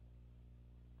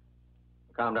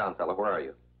 Calm down, fella. Where are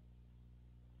you?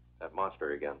 That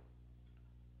monster again.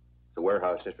 It's a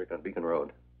warehouse district on Beacon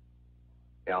Road.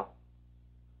 Yeah?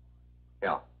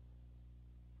 Yeah.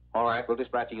 All right, we'll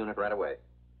dispatch a unit right away.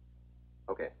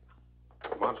 Okay.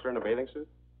 A monster in a bathing suit?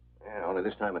 Yeah, only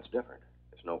this time it's different.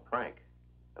 It's no prank.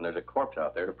 And there's a corpse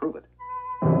out there to prove it.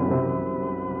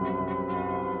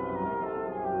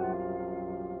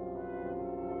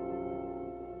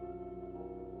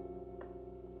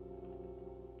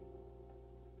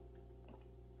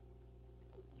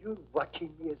 You're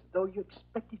watching me as though you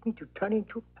expected me to turn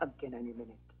into a pumpkin any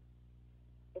minute.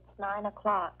 It's 9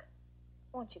 o'clock.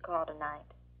 Won't you call tonight?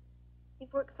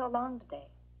 You've worked so long today.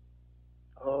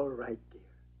 All right, dear.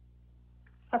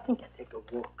 I think I'll take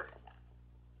a walk.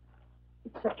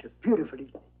 It's such a beautiful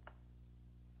evening.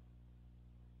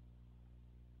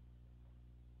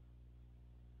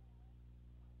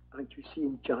 Aren't you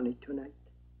seeing Johnny tonight?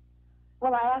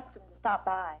 Well, I asked him to stop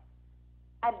by.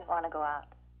 I didn't want to go out.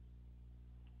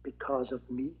 Because of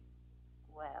me?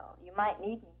 Well, you might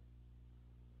need me.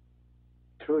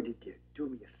 Trudy, dear, do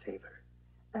me a favor.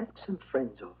 Ask some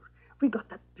friends over. We got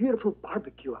that beautiful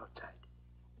barbecue outside.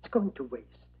 It's going to waste,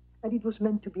 and it was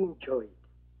meant to be enjoyed.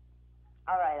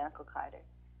 All right, Uncle Carter.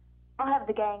 I'll have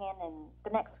the gang in the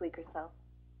next week or so.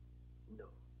 No,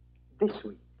 this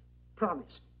week. Promise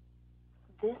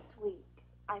me. This week,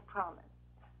 I promise.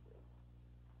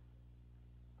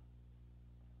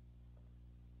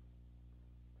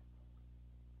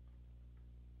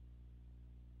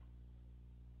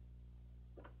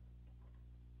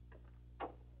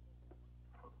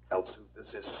 Elsu, this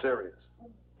is serious.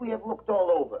 We have looked all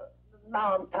over.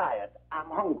 Now I'm tired. I'm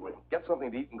hungry. Get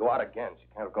something to eat and go out again. She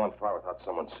can't have gone far without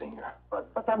someone seeing her.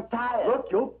 But I'm tired. Look,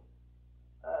 you.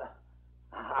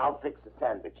 I'll fix a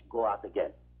sandwich. Go out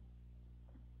again.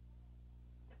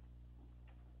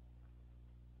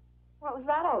 What was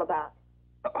that all about?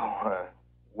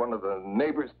 One of the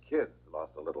neighbor's kids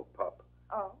lost a little pup.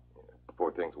 Oh. The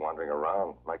poor thing's wandering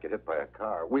around. Might get hit by a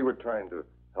car. We were trying to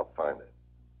help find it.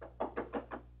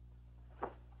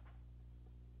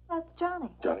 That's Johnny.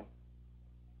 Johnny?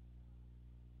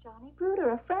 Johnny Bruder,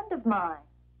 a friend of mine.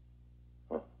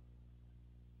 Huh.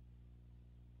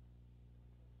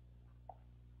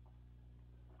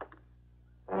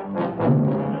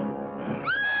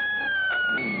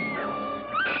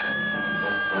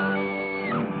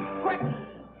 Quick!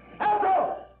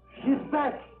 Elmo! She's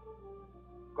back.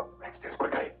 Go upstairs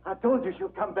quickly. I told you she'll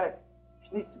come back.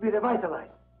 She needs to be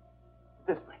revitalized.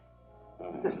 This way.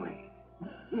 This way.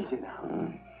 Easy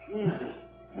now. Easy.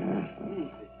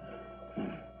 Easy.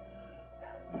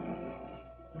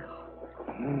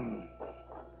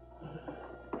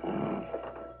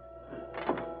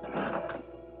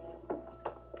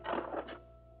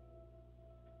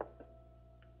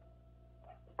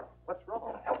 What's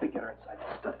wrong? Help me get her inside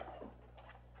the study.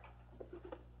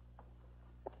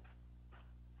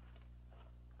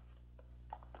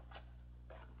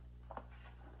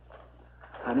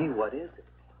 Honey, what is it?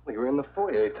 We were in the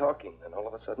foyer talking, and all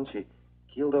of a sudden she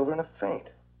keeled over in a faint.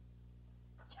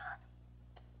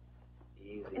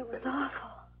 Easy, It was baby. awful.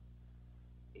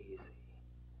 Easy.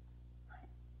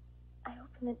 I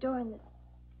opened the door and this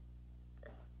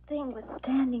thing was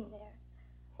standing there.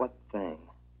 What thing?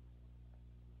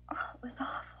 Oh, it was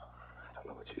awful. I don't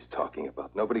know what she's talking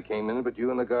about. Nobody came in but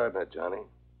you and the gardener, Johnny.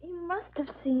 You must have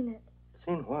seen it.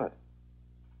 Seen what?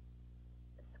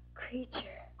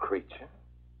 Creature. Creature?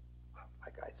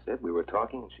 Like I said, we were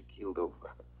talking and she keeled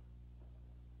over.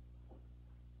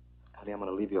 Honey, I'm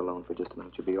going to leave you alone for just a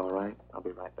minute. You'll be all right? I'll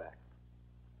be right back.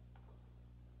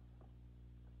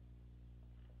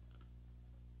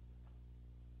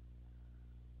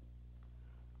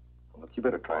 Look, you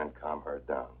better try and calm her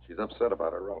down. She's upset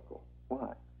about her uncle.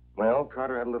 Why? Well,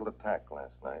 Carter had a little attack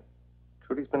last night.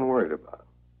 Trudy's been worried about him.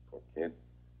 Poor kid.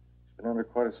 She's been under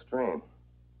quite a strain.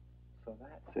 So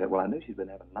that's it. Well, I knew she'd been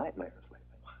having nightmares lately.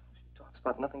 She talks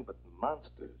about nothing but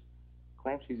monsters.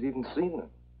 Claims she's even seen them.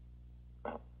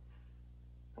 Well,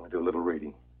 I'm going to do a little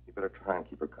reading. You better try and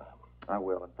keep her calm. I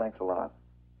will, and thanks a lot.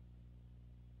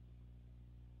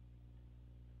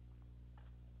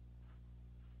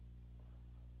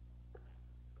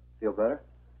 Feel better?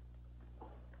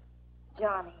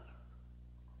 Johnny,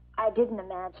 I didn't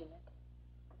imagine it.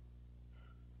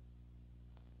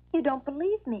 You don't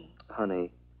believe me.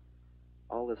 Honey,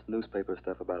 all this newspaper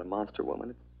stuff about a monster woman,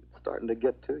 it's starting to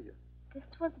get to you. This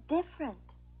was different.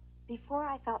 Before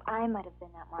I thought I might have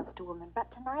been that monster woman,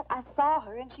 but tonight I saw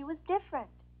her and she was different.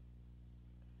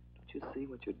 Don't you see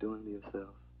what you're doing to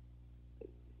yourself?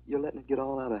 You're letting it get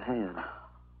all out of hand. I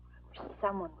wish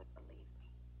someone would believe me.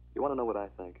 You want to know what I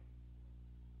think?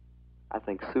 I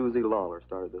think Susie Lawler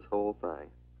started this whole thing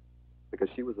because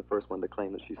she was the first one to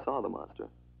claim that she saw the monster.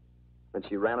 Then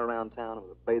she ran around town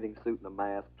with a bathing suit and a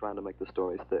mask trying to make the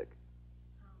story stick.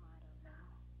 Oh, I don't know.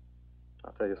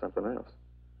 I'll tell you something else.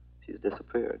 She's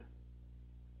disappeared.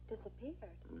 Disappeared?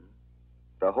 Mm-hmm.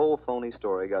 The whole phony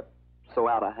story got so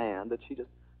out of hand that she just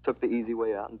took the easy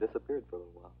way out and disappeared for a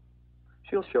little while.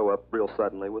 She'll show up real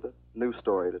suddenly with a new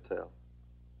story to tell.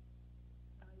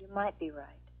 Well, you might be right.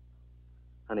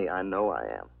 Honey, I know I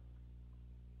am.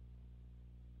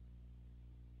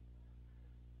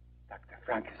 Dr.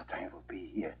 Frankenstein will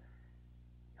be here.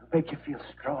 He'll make you feel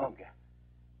stronger.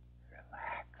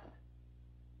 Relax.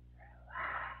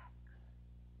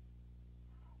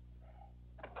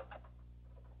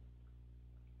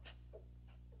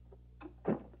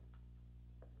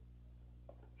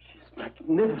 She's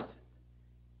magnificent.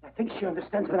 I think she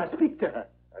understands when I speak to her.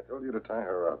 I told you to tie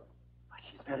her up. But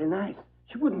she's very nice.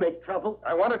 She wouldn't make trouble.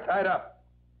 I want her tied up.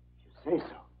 You say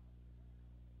so.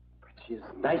 But she's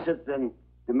nicer than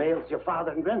the males your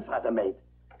father and grandfather made.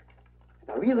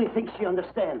 And I really think she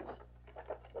understands.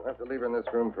 We'll have to leave her in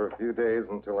this room for a few days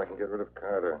until I can get rid of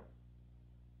Carter.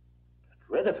 Get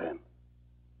rid of him?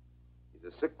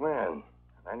 He's a sick man, and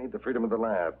I need the freedom of the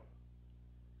lab.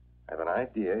 I have an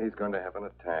idea he's going to have an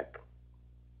attack.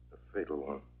 A fatal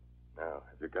one. Now,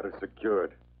 if you've got her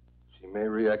secured, she may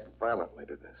react violently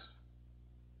to this.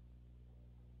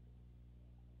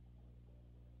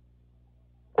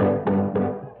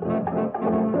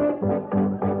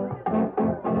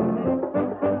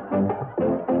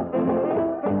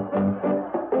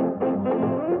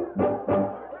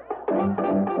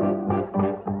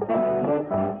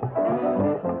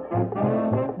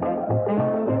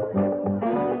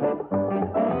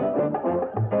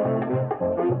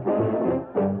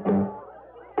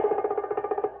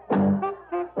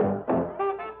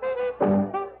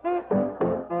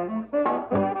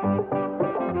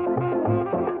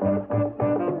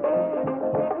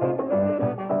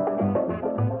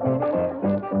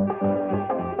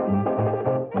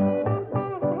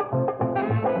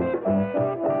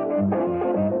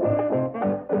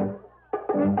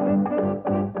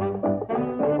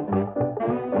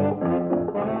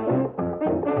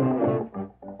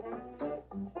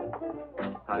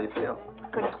 How do you feel?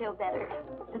 Couldn't feel better.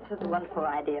 This was a wonderful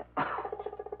idea.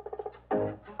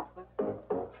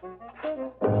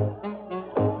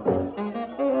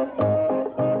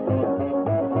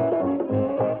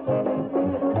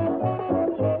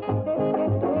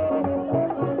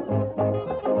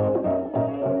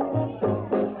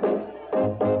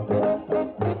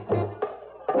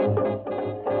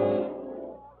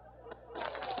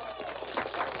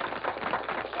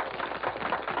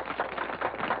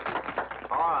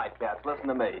 Listen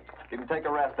to me. You can take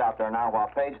a rest out there now while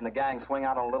Paige and the gang swing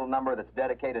out on a little number that's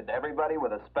dedicated to everybody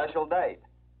with a special date.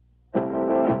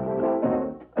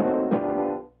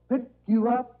 Pick you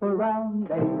up around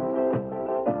 8.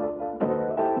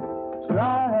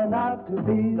 Try not to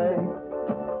be late.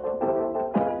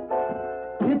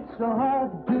 It's so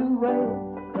hard to wait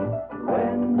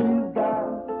when you've got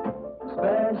a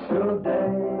special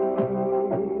day.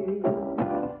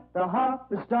 The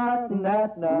hop is starting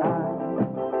at 9.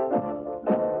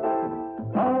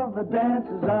 All the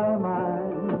dances are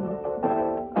mine.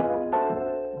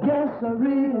 Guess I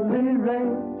really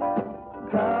rate,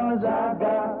 'cause I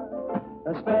got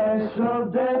a special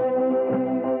day.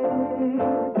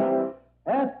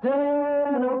 At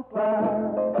 10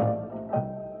 o'clock,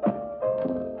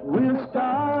 we'll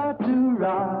start to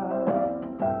rock.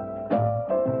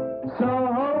 So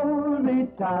hold me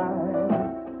tight.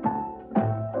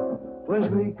 Wish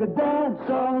we could dance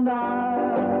all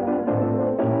night.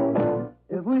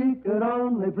 If we could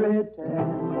only pretend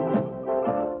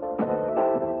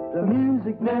the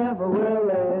music never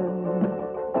will end.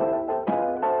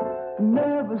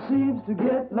 Never seems to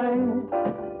get late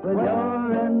when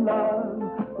you're in love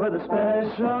with a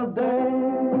special day.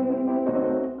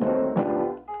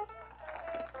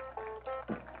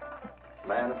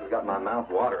 Man, this has got my mouth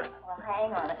watering. Well,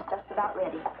 hang on. It's just about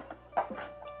ready.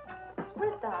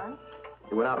 Where's Don?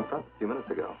 He went out in front a few minutes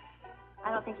ago. I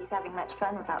don't think he's having much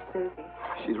fun without Susie.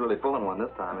 She's really pulling one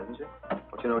this time, isn't she?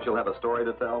 What's Don't you know she'll have a story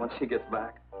to tell when she gets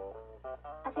back?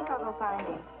 I think I'll go find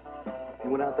him. He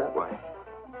went out that way.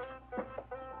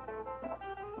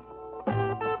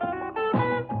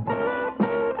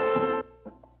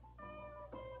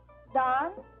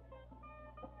 Don?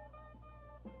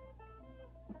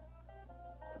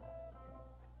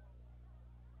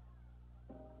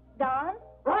 Don?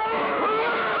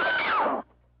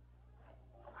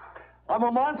 I'm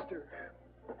a monster.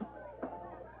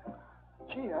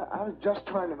 Gee, I was just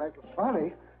trying to make it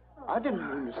funny. I didn't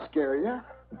mean to scare you.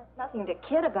 There's nothing to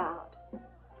kid about.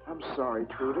 I'm sorry,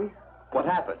 Trudy. What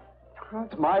happened? Well,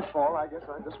 it's my fault. I guess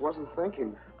I just wasn't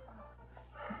thinking.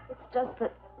 It's just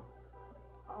that...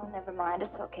 Oh, never mind.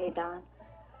 It's okay, Don.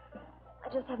 I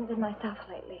just haven't been myself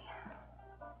lately.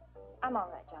 I'm all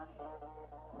right, Johnny.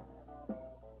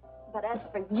 But as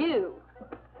for you...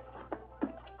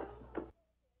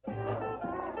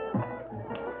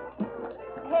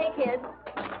 Hey, kids.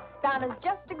 Don has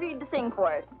just agreed to sing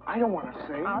for us. I don't want to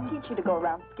sing. I'll teach you to go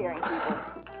around scaring people.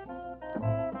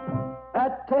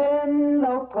 At 10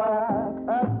 o'clock,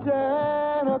 At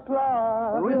 10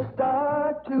 o'clock, we'll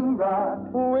start to rock.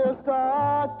 we'll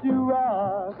start to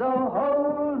rock. So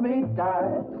hold me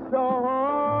tight. So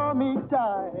hold me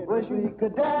tight. Wish we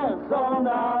could dance all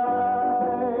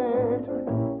night.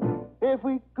 If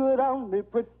we could only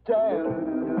pretend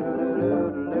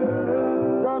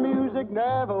the music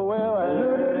never will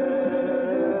end.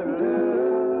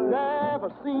 Never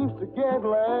seems to get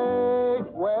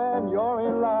late when you're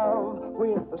in love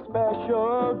with a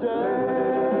special day.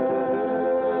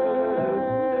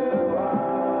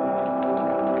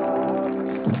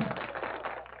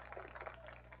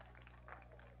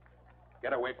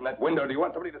 Get away from that window. Do you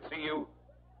want somebody to see you?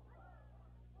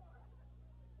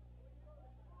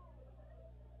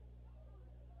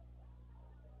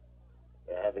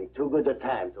 You're having too good a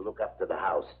time to look after the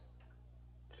house.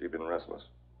 She's been restless.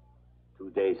 2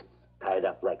 days tied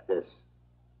up like this.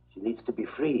 She needs to be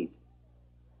freed.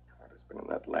 Carter's been in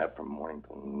that lab from morning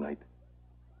till night.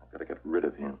 I've got to get rid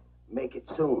of him. Make it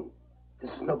soon. This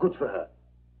is no good for her.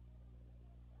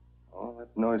 All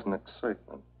that noise and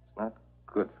excitement is not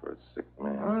good for a sick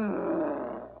man.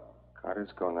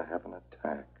 Carter's going to have an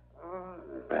attack. A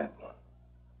bad one.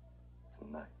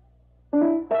 Tonight.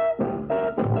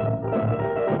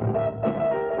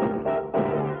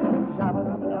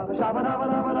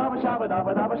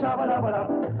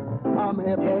 I'm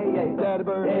hip, Daddy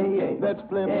Bird, let's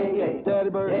flip, Daddy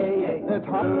Bird, let's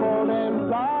hop on and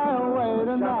fly away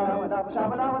tonight.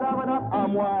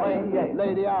 I'm white,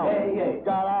 lady out,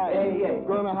 got eyes,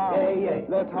 gonna howl,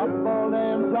 let's hop on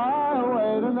and fly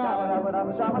away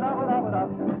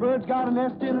tonight. Bird's got a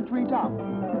nest in a treetop,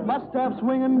 must have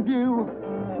swinging view,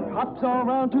 hops all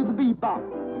around to the bebop.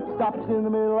 Stops in the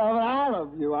middle of an I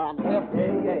love you. I'm hip,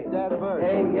 Daddy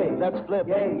Bird. Let's flip,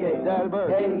 Daddy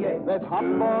Bird. Let's hop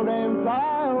on and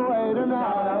fly away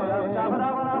tonight.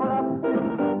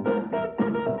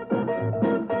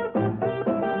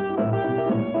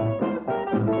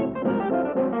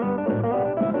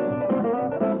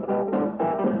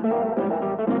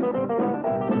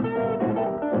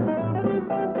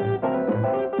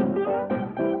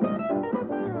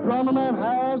 Drummer man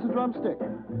has a drumstick.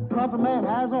 Trumpet man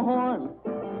has a horn.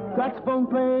 Saxophone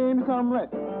playing some lick.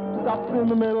 Stops in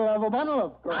the middle of a bundle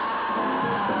of corn.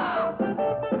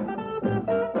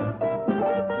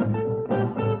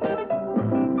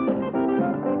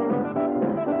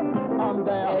 I'm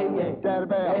down, Daddy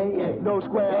Bear, no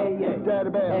square, Daddy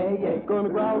Bear. Gonna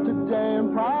growl today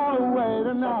and prowl away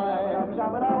tonight.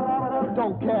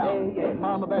 Don't care,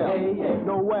 Mama Bear,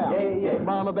 nowhere,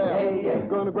 Mama Bear.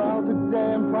 Gonna growl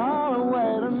today and prowl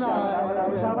away tonight.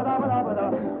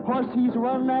 Horse, he's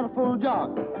running at a full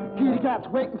jog. Kitty cat's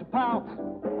waiting to pounce,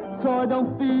 so I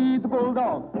don't feed the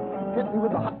bulldog. Hit me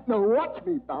with a hot, no, watch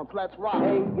me bounce. Let's rock,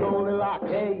 Goldilocks.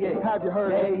 Have you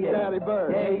heard, Daddy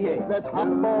Bird? Let's hop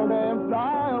all day and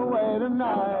fly away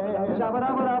tonight.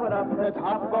 Let's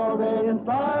hop all day and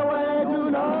fly away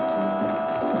tonight.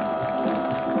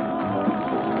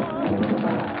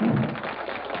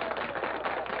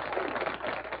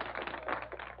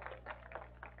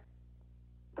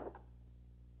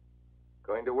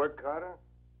 Going to work, Carter?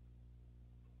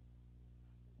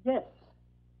 Yes.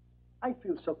 I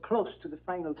feel so close to the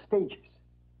final stages.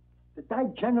 The die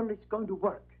general is going to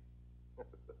work.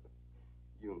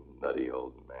 You nutty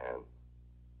old man.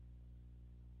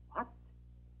 What?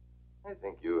 I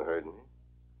think you heard me.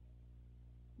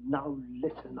 Now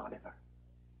listen, Oliver.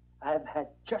 I've had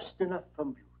just enough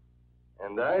from you.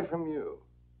 And I from you.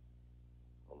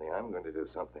 Only I'm going to do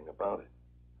something about it.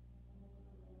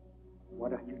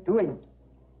 What are you doing?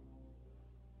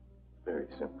 Very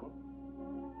simple.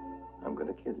 I'm going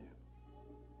to kill you.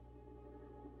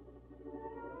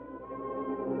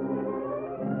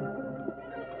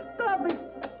 Stop it!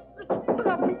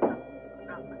 Stop it!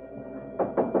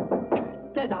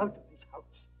 Get out of this house.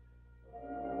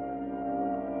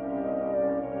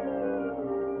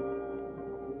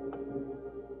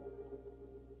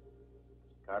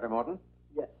 Carter Morton?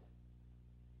 Yes.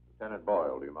 Lieutenant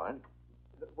Boyle, do you mind?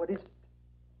 What is it?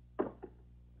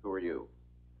 Who are you?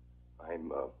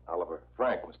 I'm Oliver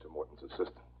Frank, Mr. Morton's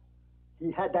assistant.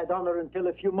 He had that honor until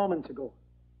a few moments ago.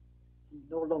 He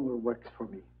no longer works for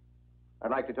me.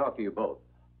 I'd like to talk to you both.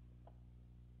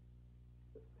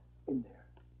 In there.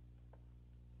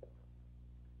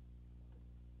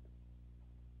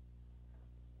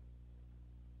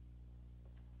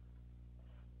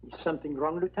 Is something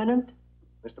wrong, Lieutenant?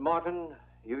 Mr. Morton,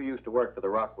 you used to work for the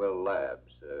Rockwell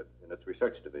Labs in its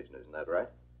research division, isn't that right?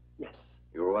 Yes.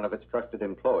 You were one of its trusted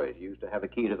employees. You used to have a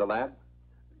key to the lab?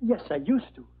 Yes, I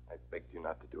used to. I begged you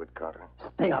not to do it, Carter.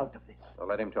 Stay out of this. So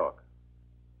let him talk.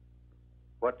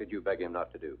 What did you beg him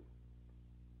not to do?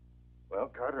 Well,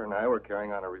 Carter and I were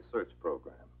carrying on a research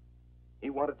program. He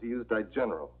wanted to use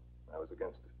digeneral. I was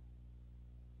against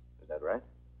it. Is that right?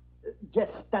 Yes,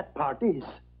 that part is.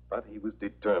 But he was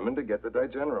determined to get the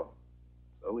digeneral.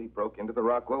 So he broke into the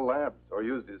Rockwell Labs, or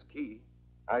used his key.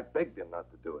 I begged him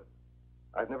not to do it.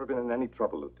 I've never been in any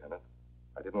trouble, Lieutenant.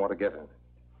 I didn't want to get in it.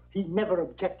 He never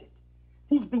objected.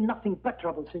 He's been nothing but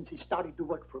trouble since he started to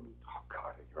work for me. Oh,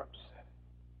 Carter, you're upset.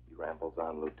 He rambles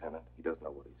on, Lieutenant. He doesn't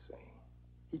know what he's saying.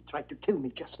 He tried to kill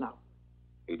me just now.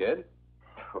 He did?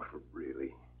 Oh,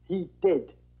 really? He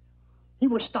did. He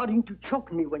was starting to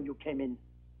choke me when you came in.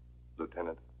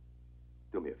 Lieutenant,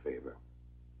 do me a favor.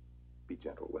 Be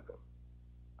gentle with him.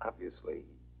 Obviously,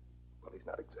 well, he's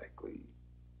not exactly,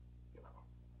 you know.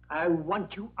 I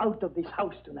want you out of this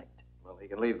house tonight. Well, he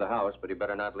can leave the house, but he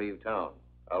better not leave town.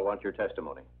 I'll want your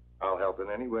testimony. I'll help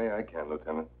in any way I can,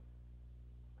 Lieutenant.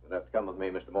 You'll have to come with me,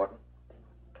 Mr. Morton.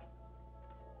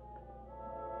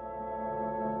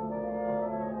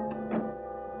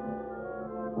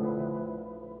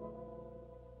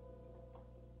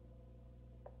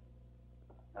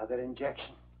 Another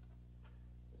injection.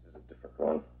 This is a different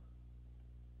one.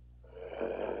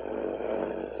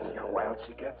 See how wild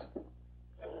she gets?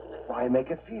 Why make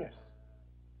her fierce?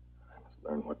 I must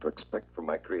learn what to expect from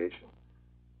my creation.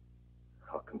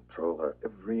 I'll control her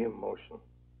every emotion.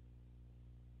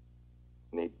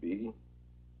 Need be,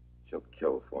 she'll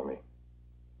kill for me.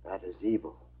 That is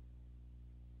evil.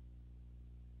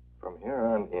 From here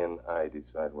on in, I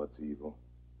decide what's evil.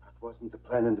 That wasn't the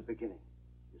plan in the beginning.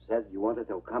 You said you wanted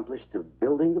to accomplish the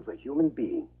building of a human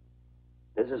being.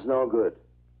 This is no good.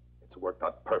 It's worked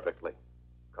out perfectly.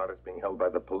 Carter's being held by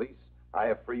the police. I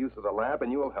have free use of the lab,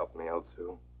 and you'll help me out,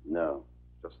 Sue. No.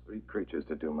 Just 3 creatures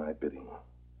to do my bidding.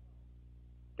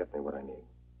 Get me what I need.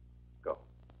 Go.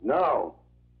 No.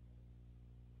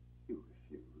 You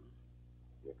refuse.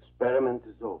 The experiment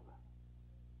is over.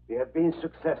 We have been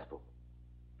successful.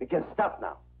 We can stop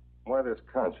now. Why this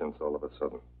conscience all of a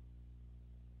sudden?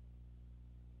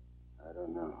 I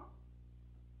don't know.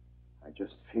 I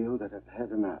just feel that I've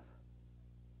had enough.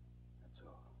 That's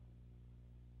all.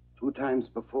 2 times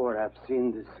before, I've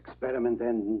seen this experiment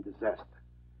end in disaster.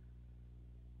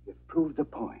 You've proved the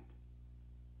point.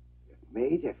 You've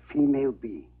made a female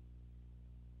being.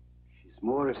 She's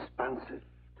more responsive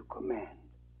to command.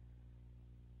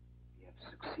 We have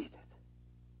succeeded.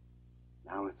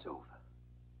 Now it's over.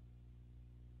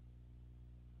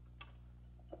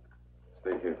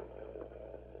 Stay here.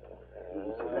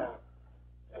 Easy now.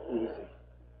 Easy.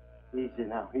 Easy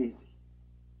now, easy.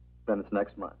 Then it's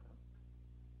next month.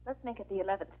 Let's make it the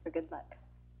 11th for good luck.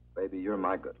 Baby, you're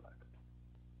my good luck.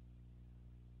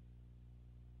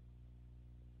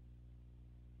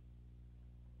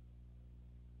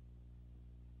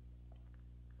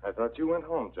 I thought you went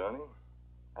home, Johnny.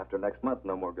 After next month,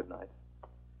 no more good nights.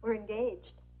 We're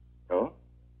engaged. Oh?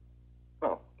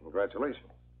 Well,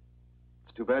 congratulations.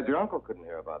 It's too bad your uncle couldn't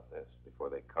hear about this before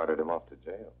they carted him off to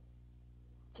jail.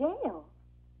 Jail?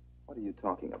 What are you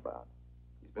talking about?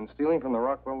 He's been stealing from the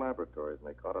Rockwell laboratories, and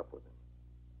they caught up with him.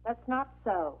 That's not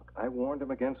so. I warned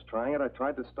him against trying it. I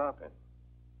tried to stop him.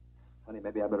 Honey,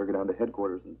 maybe I better go down to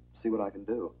headquarters and see what I can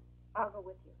do. I'll go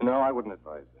with you. No, I wouldn't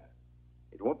advise that.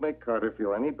 It won't make Carter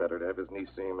feel any better to have his niece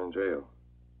see him in jail.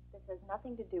 This has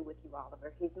nothing to do with you,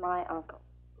 Oliver. He's my uncle.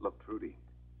 Look, Trudy,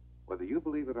 whether you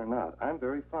believe it or not, I'm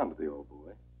very fond of the old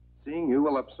boy. Seeing you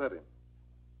will upset him.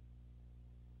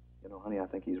 You know, honey, I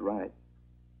think he's right.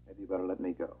 Maybe you better let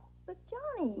me go. But,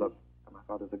 Johnny... Look, my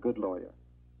father's a good lawyer.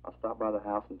 I'll stop by the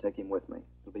house and take him with me.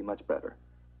 It'll be much better.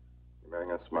 You're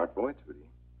marrying a smart boy, Trudy.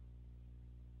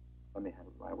 Let me have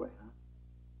it my way, huh?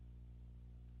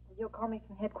 You'll call me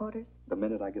from headquarters? The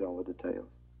minute I get all the details.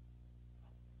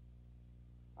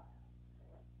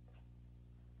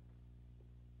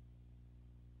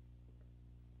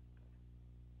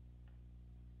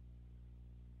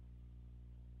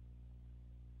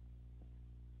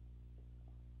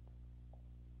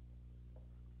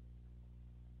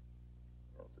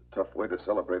 Tough way to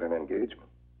celebrate an engagement.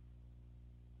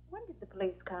 When did the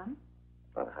police come?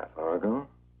 About a half hour ago.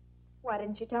 Why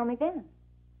didn't you tell me then?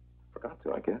 Forgot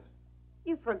to, I guess.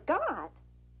 You forgot?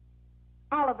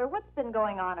 Oliver, what's been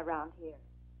going on around here?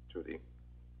 Trudy,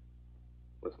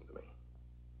 listen to me.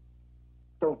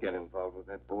 Don't get involved with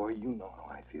that boy. You know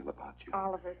how I feel about you.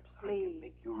 Oliver, please.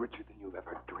 Make you richer than you've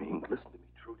ever dreamed. Listen to me,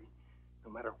 Trudy.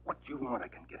 No matter what you want, I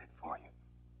can get it for you.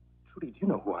 Trudy, do you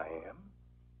know who I am?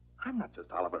 I'm not just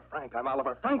Oliver Frank. I'm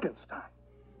Oliver Frankenstein.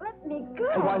 Let me go.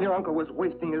 And while your uncle was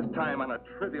wasting his time on a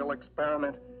trivial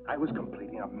experiment, I was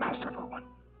completing a masterful one.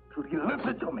 Trudy,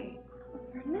 listen to me.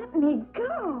 Let me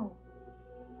go.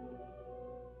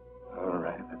 All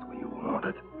right, if that's what you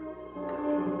wanted.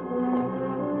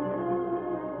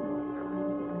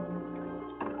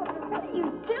 What are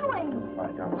you doing?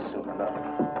 Find out soon enough.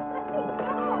 Let me go.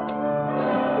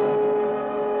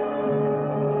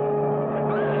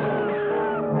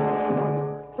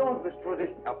 Don't, Miss Trudy.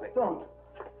 Help me. Don't.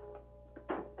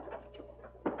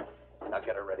 Now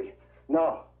get her ready.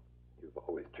 No. You've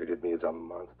always treated me as a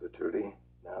monster, Trudy.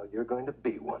 Now you're going to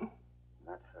be one.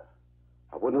 Not her.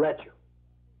 I wouldn't let you.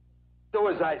 Do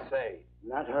as I say.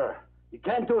 Not her. You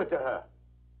can't do it to her.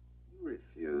 You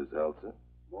refuse, Elsa.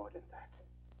 More than that.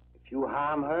 If you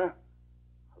harm her,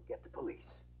 I'll get the police.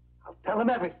 I'll tell them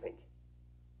everything.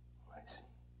 I see.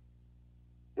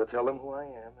 You'll tell them who I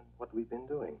am and what we've been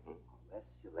doing. Unless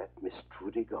you let Miss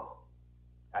Trudy go.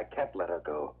 I can't let her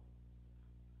go.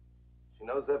 She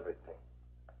knows everything.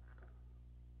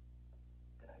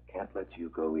 And I can't let you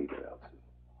go either, Elsa.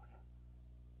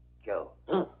 Kill.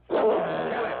 Kill him!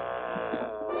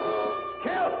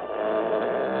 Kill!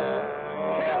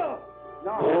 Kill!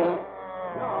 No.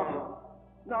 No.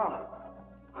 No.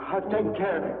 I'll take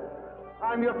care of it.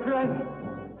 I'm your friend.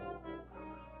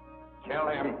 Kill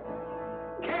him!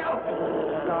 Kill!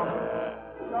 No.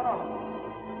 No.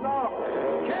 No.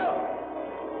 Kill!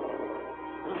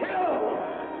 Kill!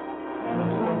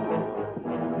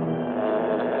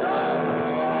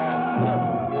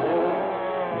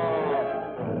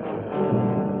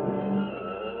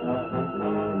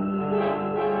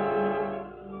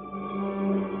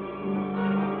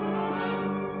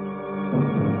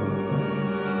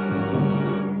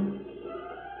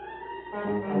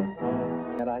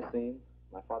 Had I seen?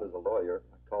 My father's a lawyer.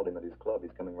 I called him at his club.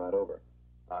 He's coming right over.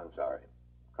 I'm sorry.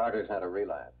 Carter's had a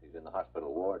relapse. He's in the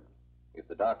hospital ward. If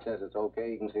the doc says it's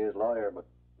okay, he can see his lawyer, but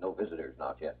no visitors,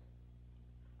 not yet.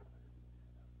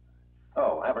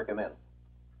 Oh, have her come in.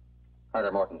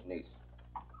 Carter Morton's niece.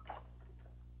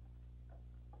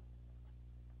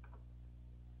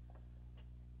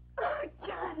 Oh,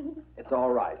 Johnny. It's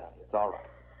all right, honey. It's all right.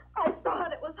 I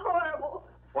thought it was horrible.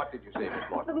 What did you see, Miss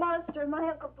Morton? The monster in my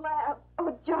uncle's lab.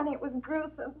 Oh, Johnny, it was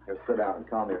gruesome. Here, sit down and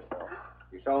calm yourself.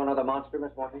 You saw another monster,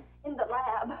 Miss Morton? In the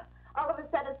lab. Oliver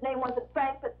said his name wasn't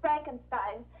Frank, but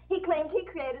Frankenstein. He claimed he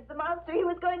created the monster. He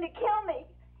was going to kill me.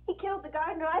 He killed the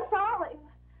gardener. I saw him.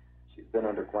 She's been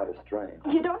under quite a strain.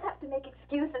 You don't have to make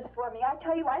excuses for me. I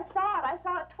tell you, I saw it. I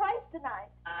saw it twice tonight.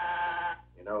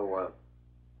 You know,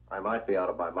 I might be out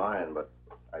of my mind, but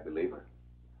I believe her.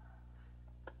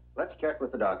 Let's check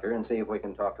with the doctor and see if we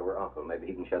can talk to her uncle. Maybe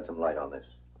he can shed some light on this.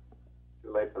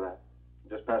 Too late for that.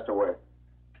 Just passed away.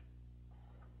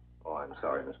 Oh, I'm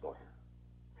sorry, Miss Morton.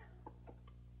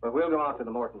 But we'll go out to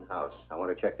the Morton house. I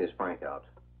want to check this Frank out.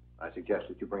 I suggest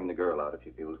that you bring the girl out if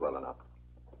she feels well enough.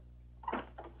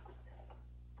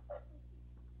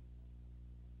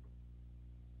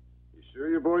 You sure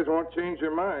you boys won't change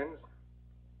your minds?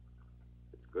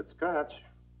 It's good scotch.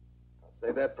 I'll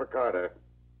say that for Carter.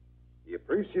 He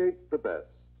appreciates the best.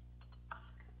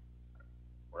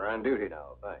 We're on duty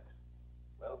now, thanks.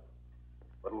 Well,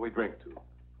 what'll we drink to?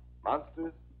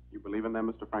 Monsters? You believe in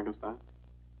them, Mr. Frankenstein?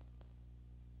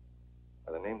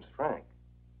 The name's Frank.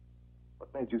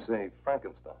 What made you say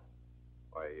Frankenstein?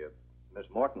 Why, Miss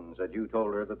Morton said you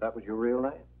told her that was your real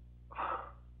name.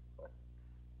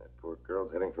 That poor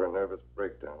girl's heading for a nervous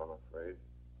breakdown, I'm afraid.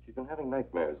 She's been having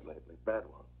nightmares lately, bad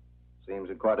ones. Seems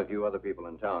that quite a few other people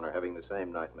in town are having the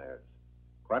same nightmares.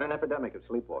 Quite an epidemic of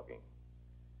sleepwalking.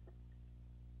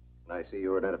 Can I see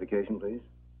your identification, please?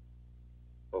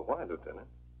 Well, why, Lieutenant?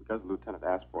 Because the lieutenant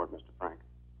asked for it, Mr. Frank.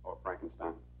 Or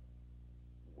Frankenstein.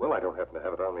 Well, I don't happen to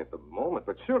have it on me at the moment,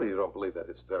 but surely you don't believe that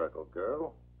hysterical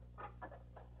girl.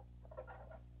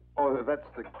 Oh, that's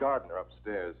the gardener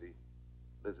upstairs. He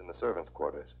lives in the servants'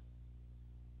 quarters.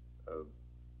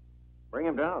 Bring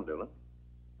him down, Dillon.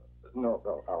 No,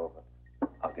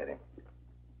 I'll get him.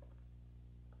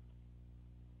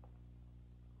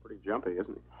 Pretty jumpy,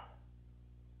 isn't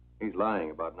he? He's lying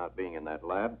about not being in that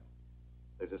lab.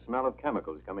 There's a smell of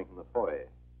chemicals coming from the foyer.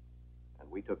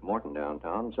 And we took Morton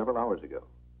downtown several hours ago.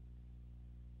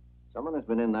 Someone has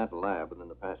been in that lab within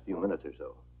the past few minutes or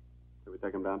so. Should we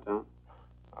take him downtown?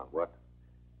 On what?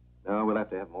 No, we'll have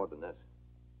to have more than this.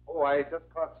 Oh, I just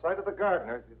caught sight of the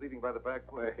gardener. He's leaving by the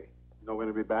back way. Know when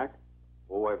he'll be back?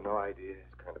 Oh, I've no idea.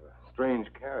 He's kind of a strange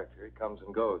character. He comes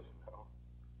and goes, you know.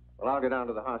 Well, I'll go down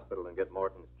to the hospital and get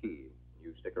Morton's key.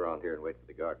 You stick around here and wait for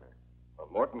the gardener. Well,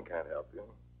 Morton can't help you.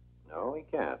 No, he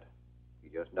can't. He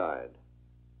just died.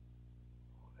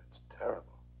 Oh, that's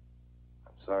terrible.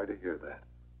 I'm sorry to hear that.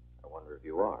 I wonder if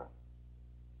you are.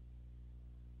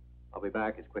 I'll be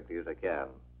back as quickly as I can.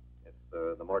 If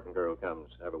the Morton girl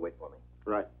comes, have her wait for me.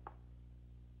 Right.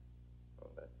 Oh,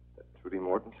 that Trudy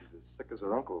Morton, she's as sick as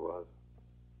her uncle was.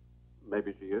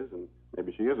 Maybe she is, and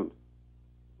maybe she isn't.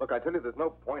 Look, I tell you, there's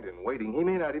no point in waiting. He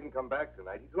may not even come back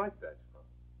tonight. He's like that.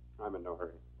 I'm in no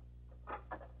hurry.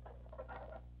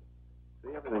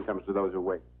 See, everything comes to those who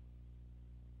wait.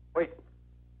 Wait.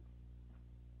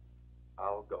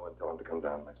 I'll go and tell him to come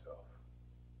down myself.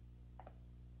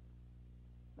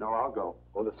 No, I'll go.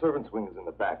 Well, the servants' wing is in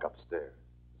the back upstairs.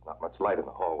 There's not much light in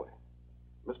the hallway.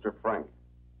 Mr. Frank,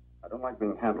 I don't like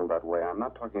being handled that way. I'm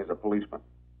not talking as a policeman.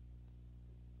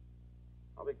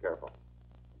 I'll be careful.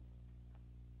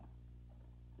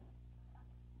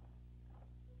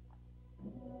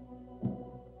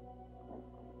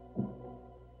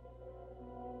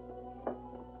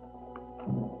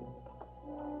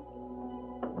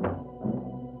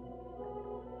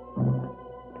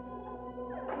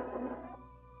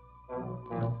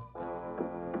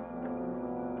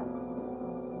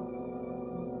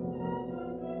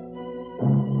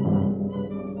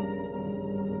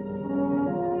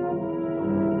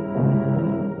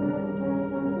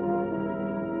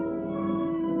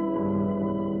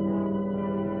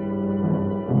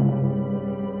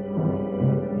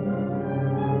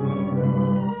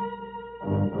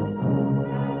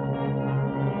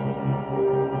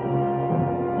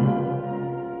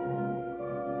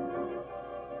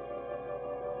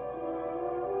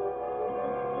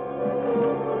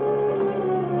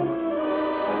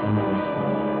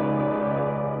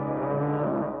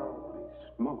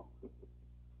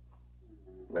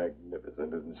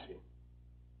 Magnificent, isn't she?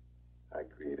 I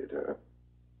created her.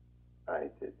 I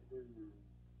did.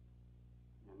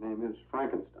 Your name is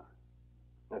Frankenstein.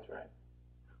 That's right.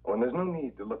 Oh, and there's no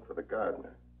need to look for the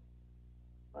gardener.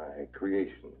 My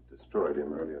creation destroyed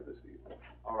him earlier this evening.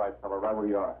 All right, fella, right where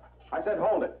you are. I said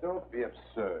hold it. Don't be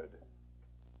absurd.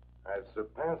 I've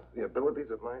surpassed the abilities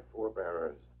of my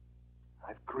forebearers.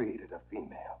 I've created a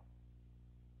female.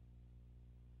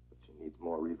 But she needs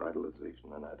more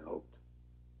revitalization than I'd hoped.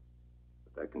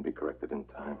 But that can be corrected in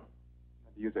time.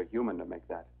 I'd use a human to make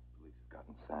that. Police have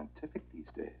gotten scientific these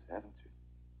days, haven't you?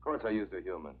 Of course I used a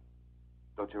human.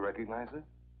 Don't you recognize her?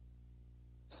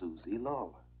 Susie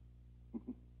Lawler.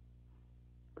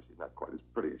 But she's not quite as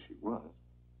pretty as she was.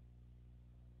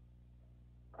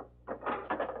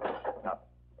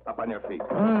 Up on your feet.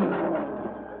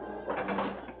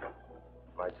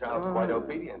 My child's quite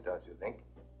obedient, don't you think?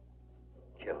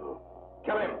 Kill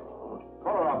him!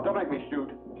 Call her off. Don't make me shoot.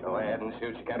 Go ahead and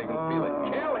shoot. She can't even feel it.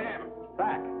 Kill him!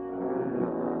 Back.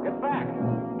 Get back.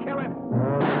 Kill him!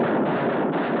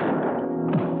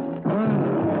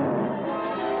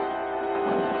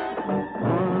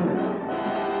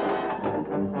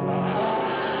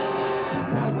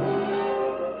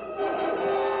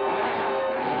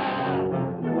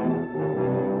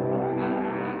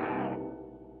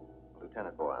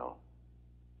 Lieutenant Boyle.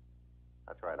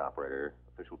 That's right, operator.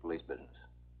 Official police business.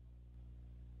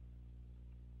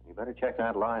 You better check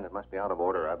that line. It must be out of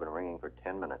order. I've been ringing for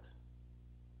 10 minutes.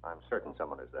 I'm certain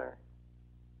someone is there.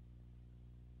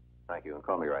 Thank you, and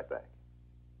call me right back.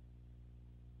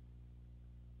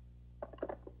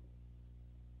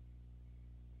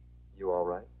 You all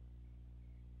right?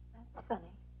 That's funny.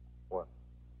 What?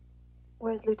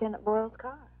 Where's Lieutenant Boyle's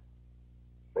car?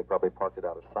 They probably parked it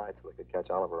out of sight so they could catch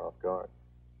Oliver off guard.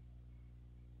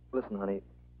 Listen, honey,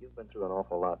 you've been through an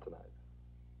awful lot tonight.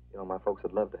 You know, my folks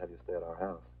would love to have you stay at our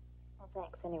house. Well,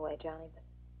 thanks anyway, Johnny, but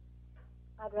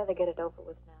I'd rather get it over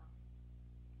with now.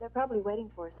 They're probably waiting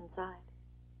for us inside.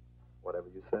 Whatever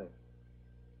you say.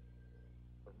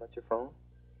 Was that your phone?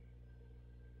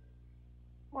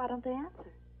 Why don't they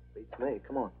answer? Beats me.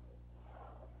 Come on.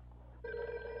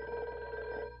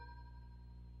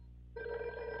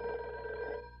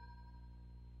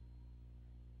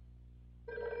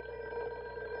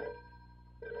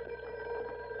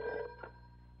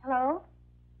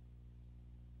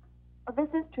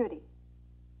 Trudy?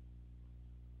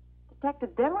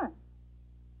 Detective Dillon.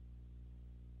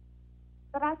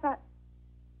 But I thought...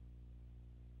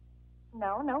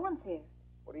 No, no one's here.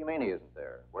 What do you mean he isn't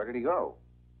there? Where did he go?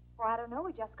 Well, I don't know.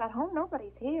 We just got home.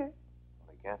 Nobody's here.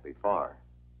 Well, he can't be far.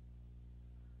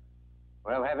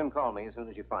 Well, have him call me as soon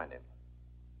as you find him.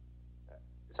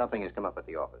 Something has come up at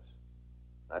the office.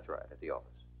 That's right, at the office.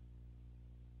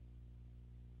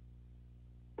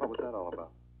 What was that all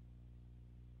about?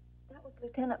 That was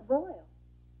Lieutenant Boyle.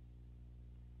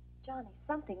 Johnny,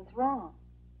 something's wrong.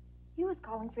 He was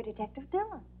calling for Detective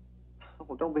Dillon.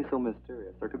 Well, don't be so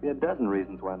mysterious. There could be a dozen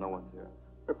reasons why no one's here.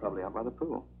 They're probably out by the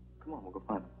pool. Come on, we'll go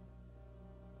find them.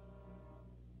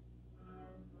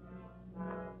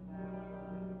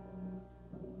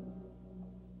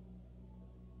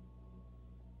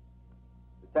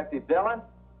 Detective Dillon?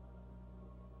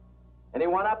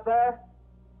 Anyone up there?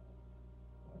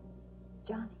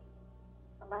 Johnny,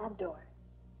 the lab door.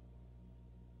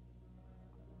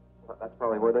 Well, that's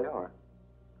probably where they are.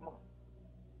 Come on.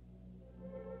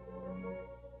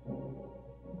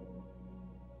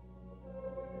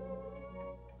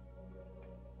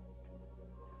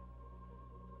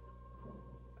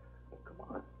 Oh, come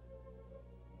on.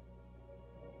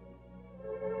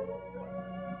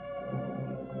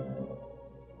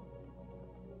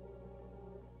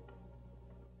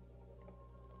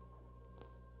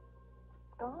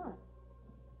 Gone.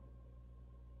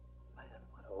 Man,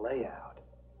 what a layout.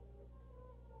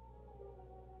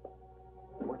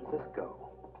 Where does this go?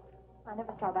 I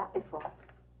never saw that before.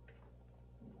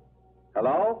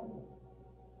 Hello?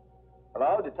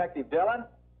 Hello, Detective Dillon?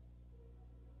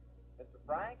 Mr.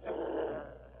 Frank?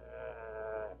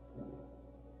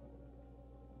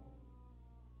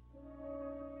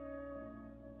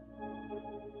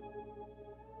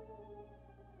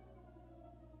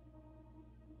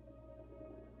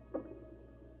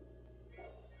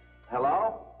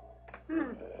 Hello?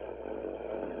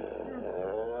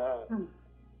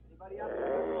 Anybody up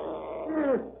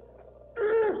there?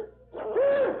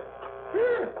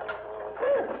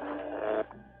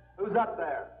 Who's up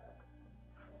there?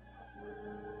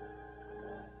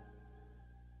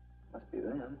 Must be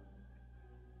them.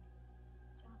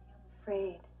 Johnny, I'm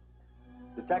afraid.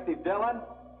 Detective Dillon?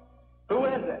 Who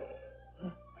is it?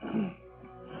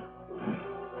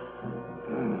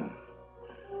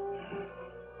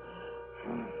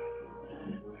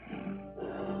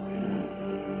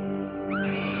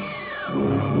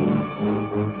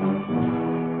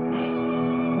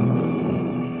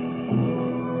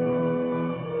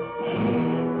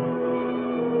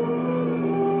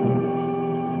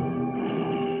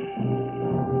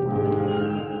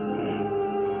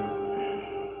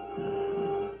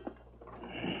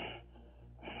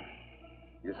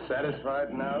 You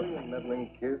satisfied now, you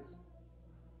meddling kids?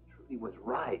 Trudy was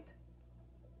right.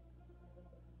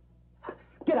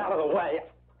 Get out of the way!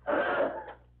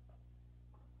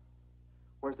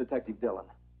 Where's Detective Dillon?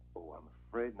 Oh, I'm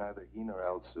afraid neither he nor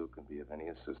Elsu can be of any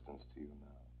assistance to you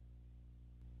now.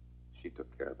 She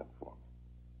took care of them for me.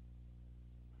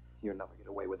 You'll never get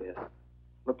away with this.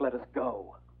 Look, let us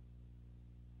go.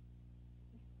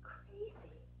 He's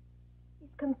crazy.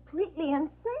 He's completely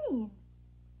insane.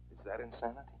 Is that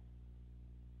insanity?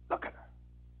 Look at her.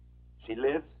 She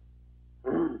lives.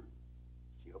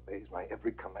 She obeys my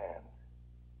every command.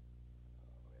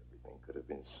 Oh, everything could have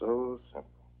been so simple.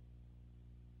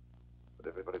 But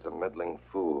everybody's a meddling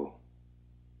fool.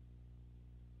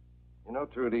 You know,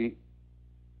 Trudy,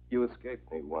 you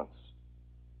escaped me once,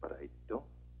 but I don't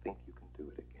think you can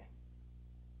do it again.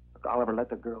 Look, Oliver, let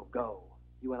the girl go.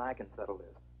 You and I can settle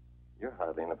this. You're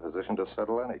hardly in a position to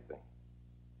settle anything.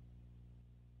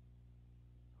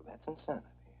 Well, that's insanity.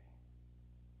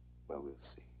 Well, we'll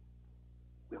see.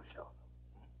 We'll show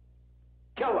them.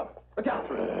 Kill them! Look out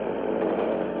for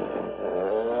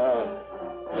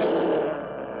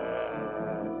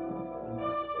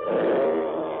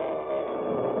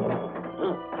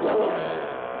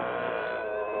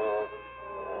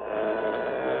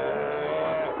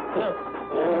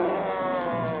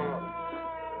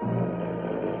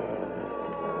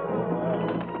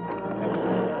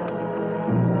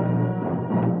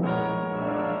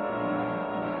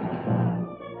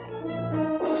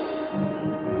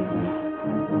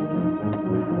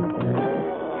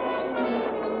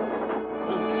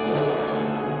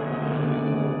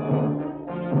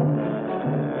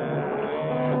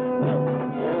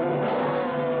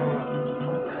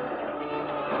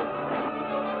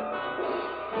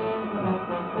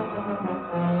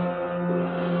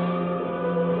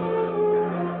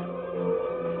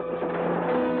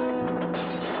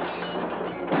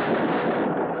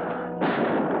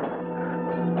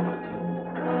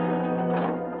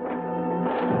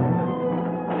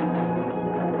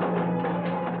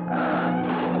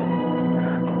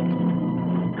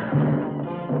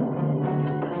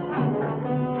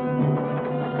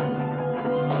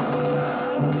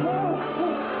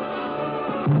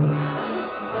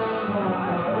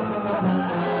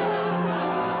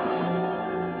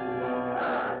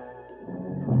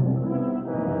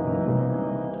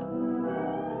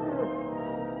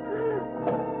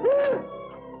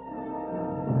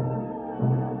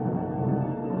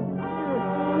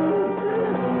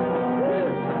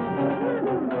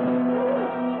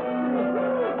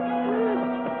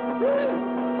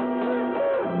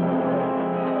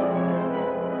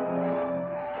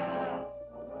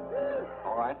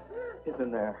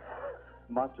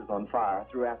Monstrous on fire.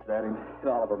 Threw acid at him. Hit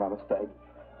Oliver by mistake.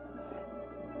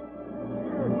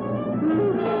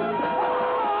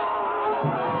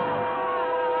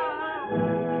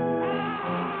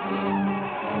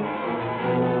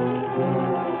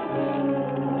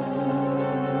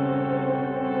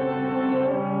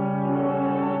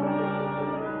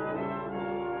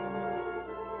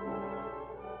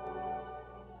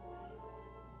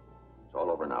 It's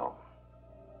all over now.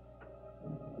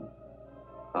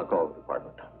 I'll call the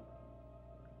department.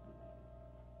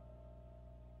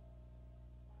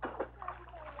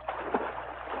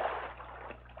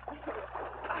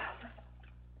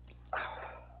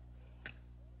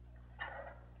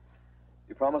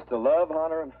 You promise to love,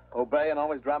 honor, and obey and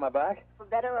always dry my back? For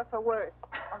better or for worse.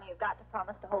 Only you've got to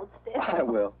promise to hold still. I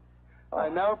will. I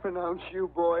now pronounce you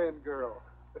boy and girl.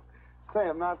 Say,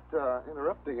 I'm not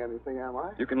interrupting anything, am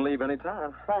I? You can leave any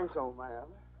time. Thanks, old man.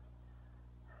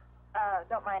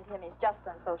 Don't mind him. He's just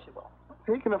unsociable.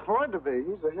 He can afford to be.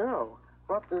 He's a hero.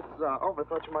 Brought this over.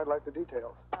 Thought you might like the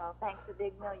details. Oh, thanks a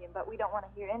big million, but we don't want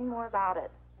to hear any more about it.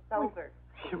 It's over.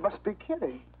 You must be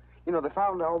kidding. You know, they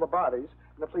found all the bodies,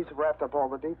 and the police have wrapped up all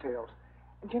the details.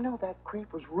 And you know that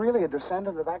creep was really a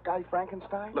descendant of that guy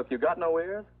Frankenstein? Look, you got no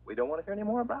ears. We don't want to hear any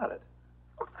more about it.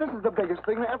 This is the biggest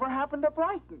thing that ever happened to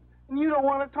Brighton, and you don't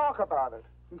want to talk about it.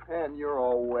 Man, you're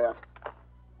all wet.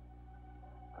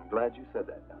 I'm glad you said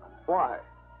that, Don. Why?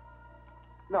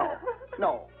 No.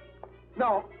 No.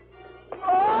 No.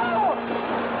 Oh!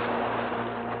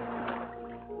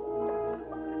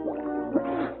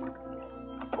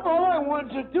 All I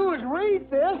want you to do is read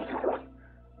this.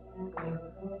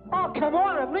 Oh, come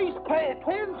on, at least pay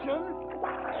attention.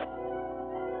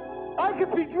 I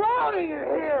could be drowning in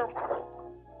here.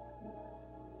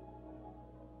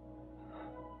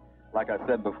 Like I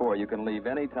said before, you can leave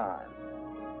any time.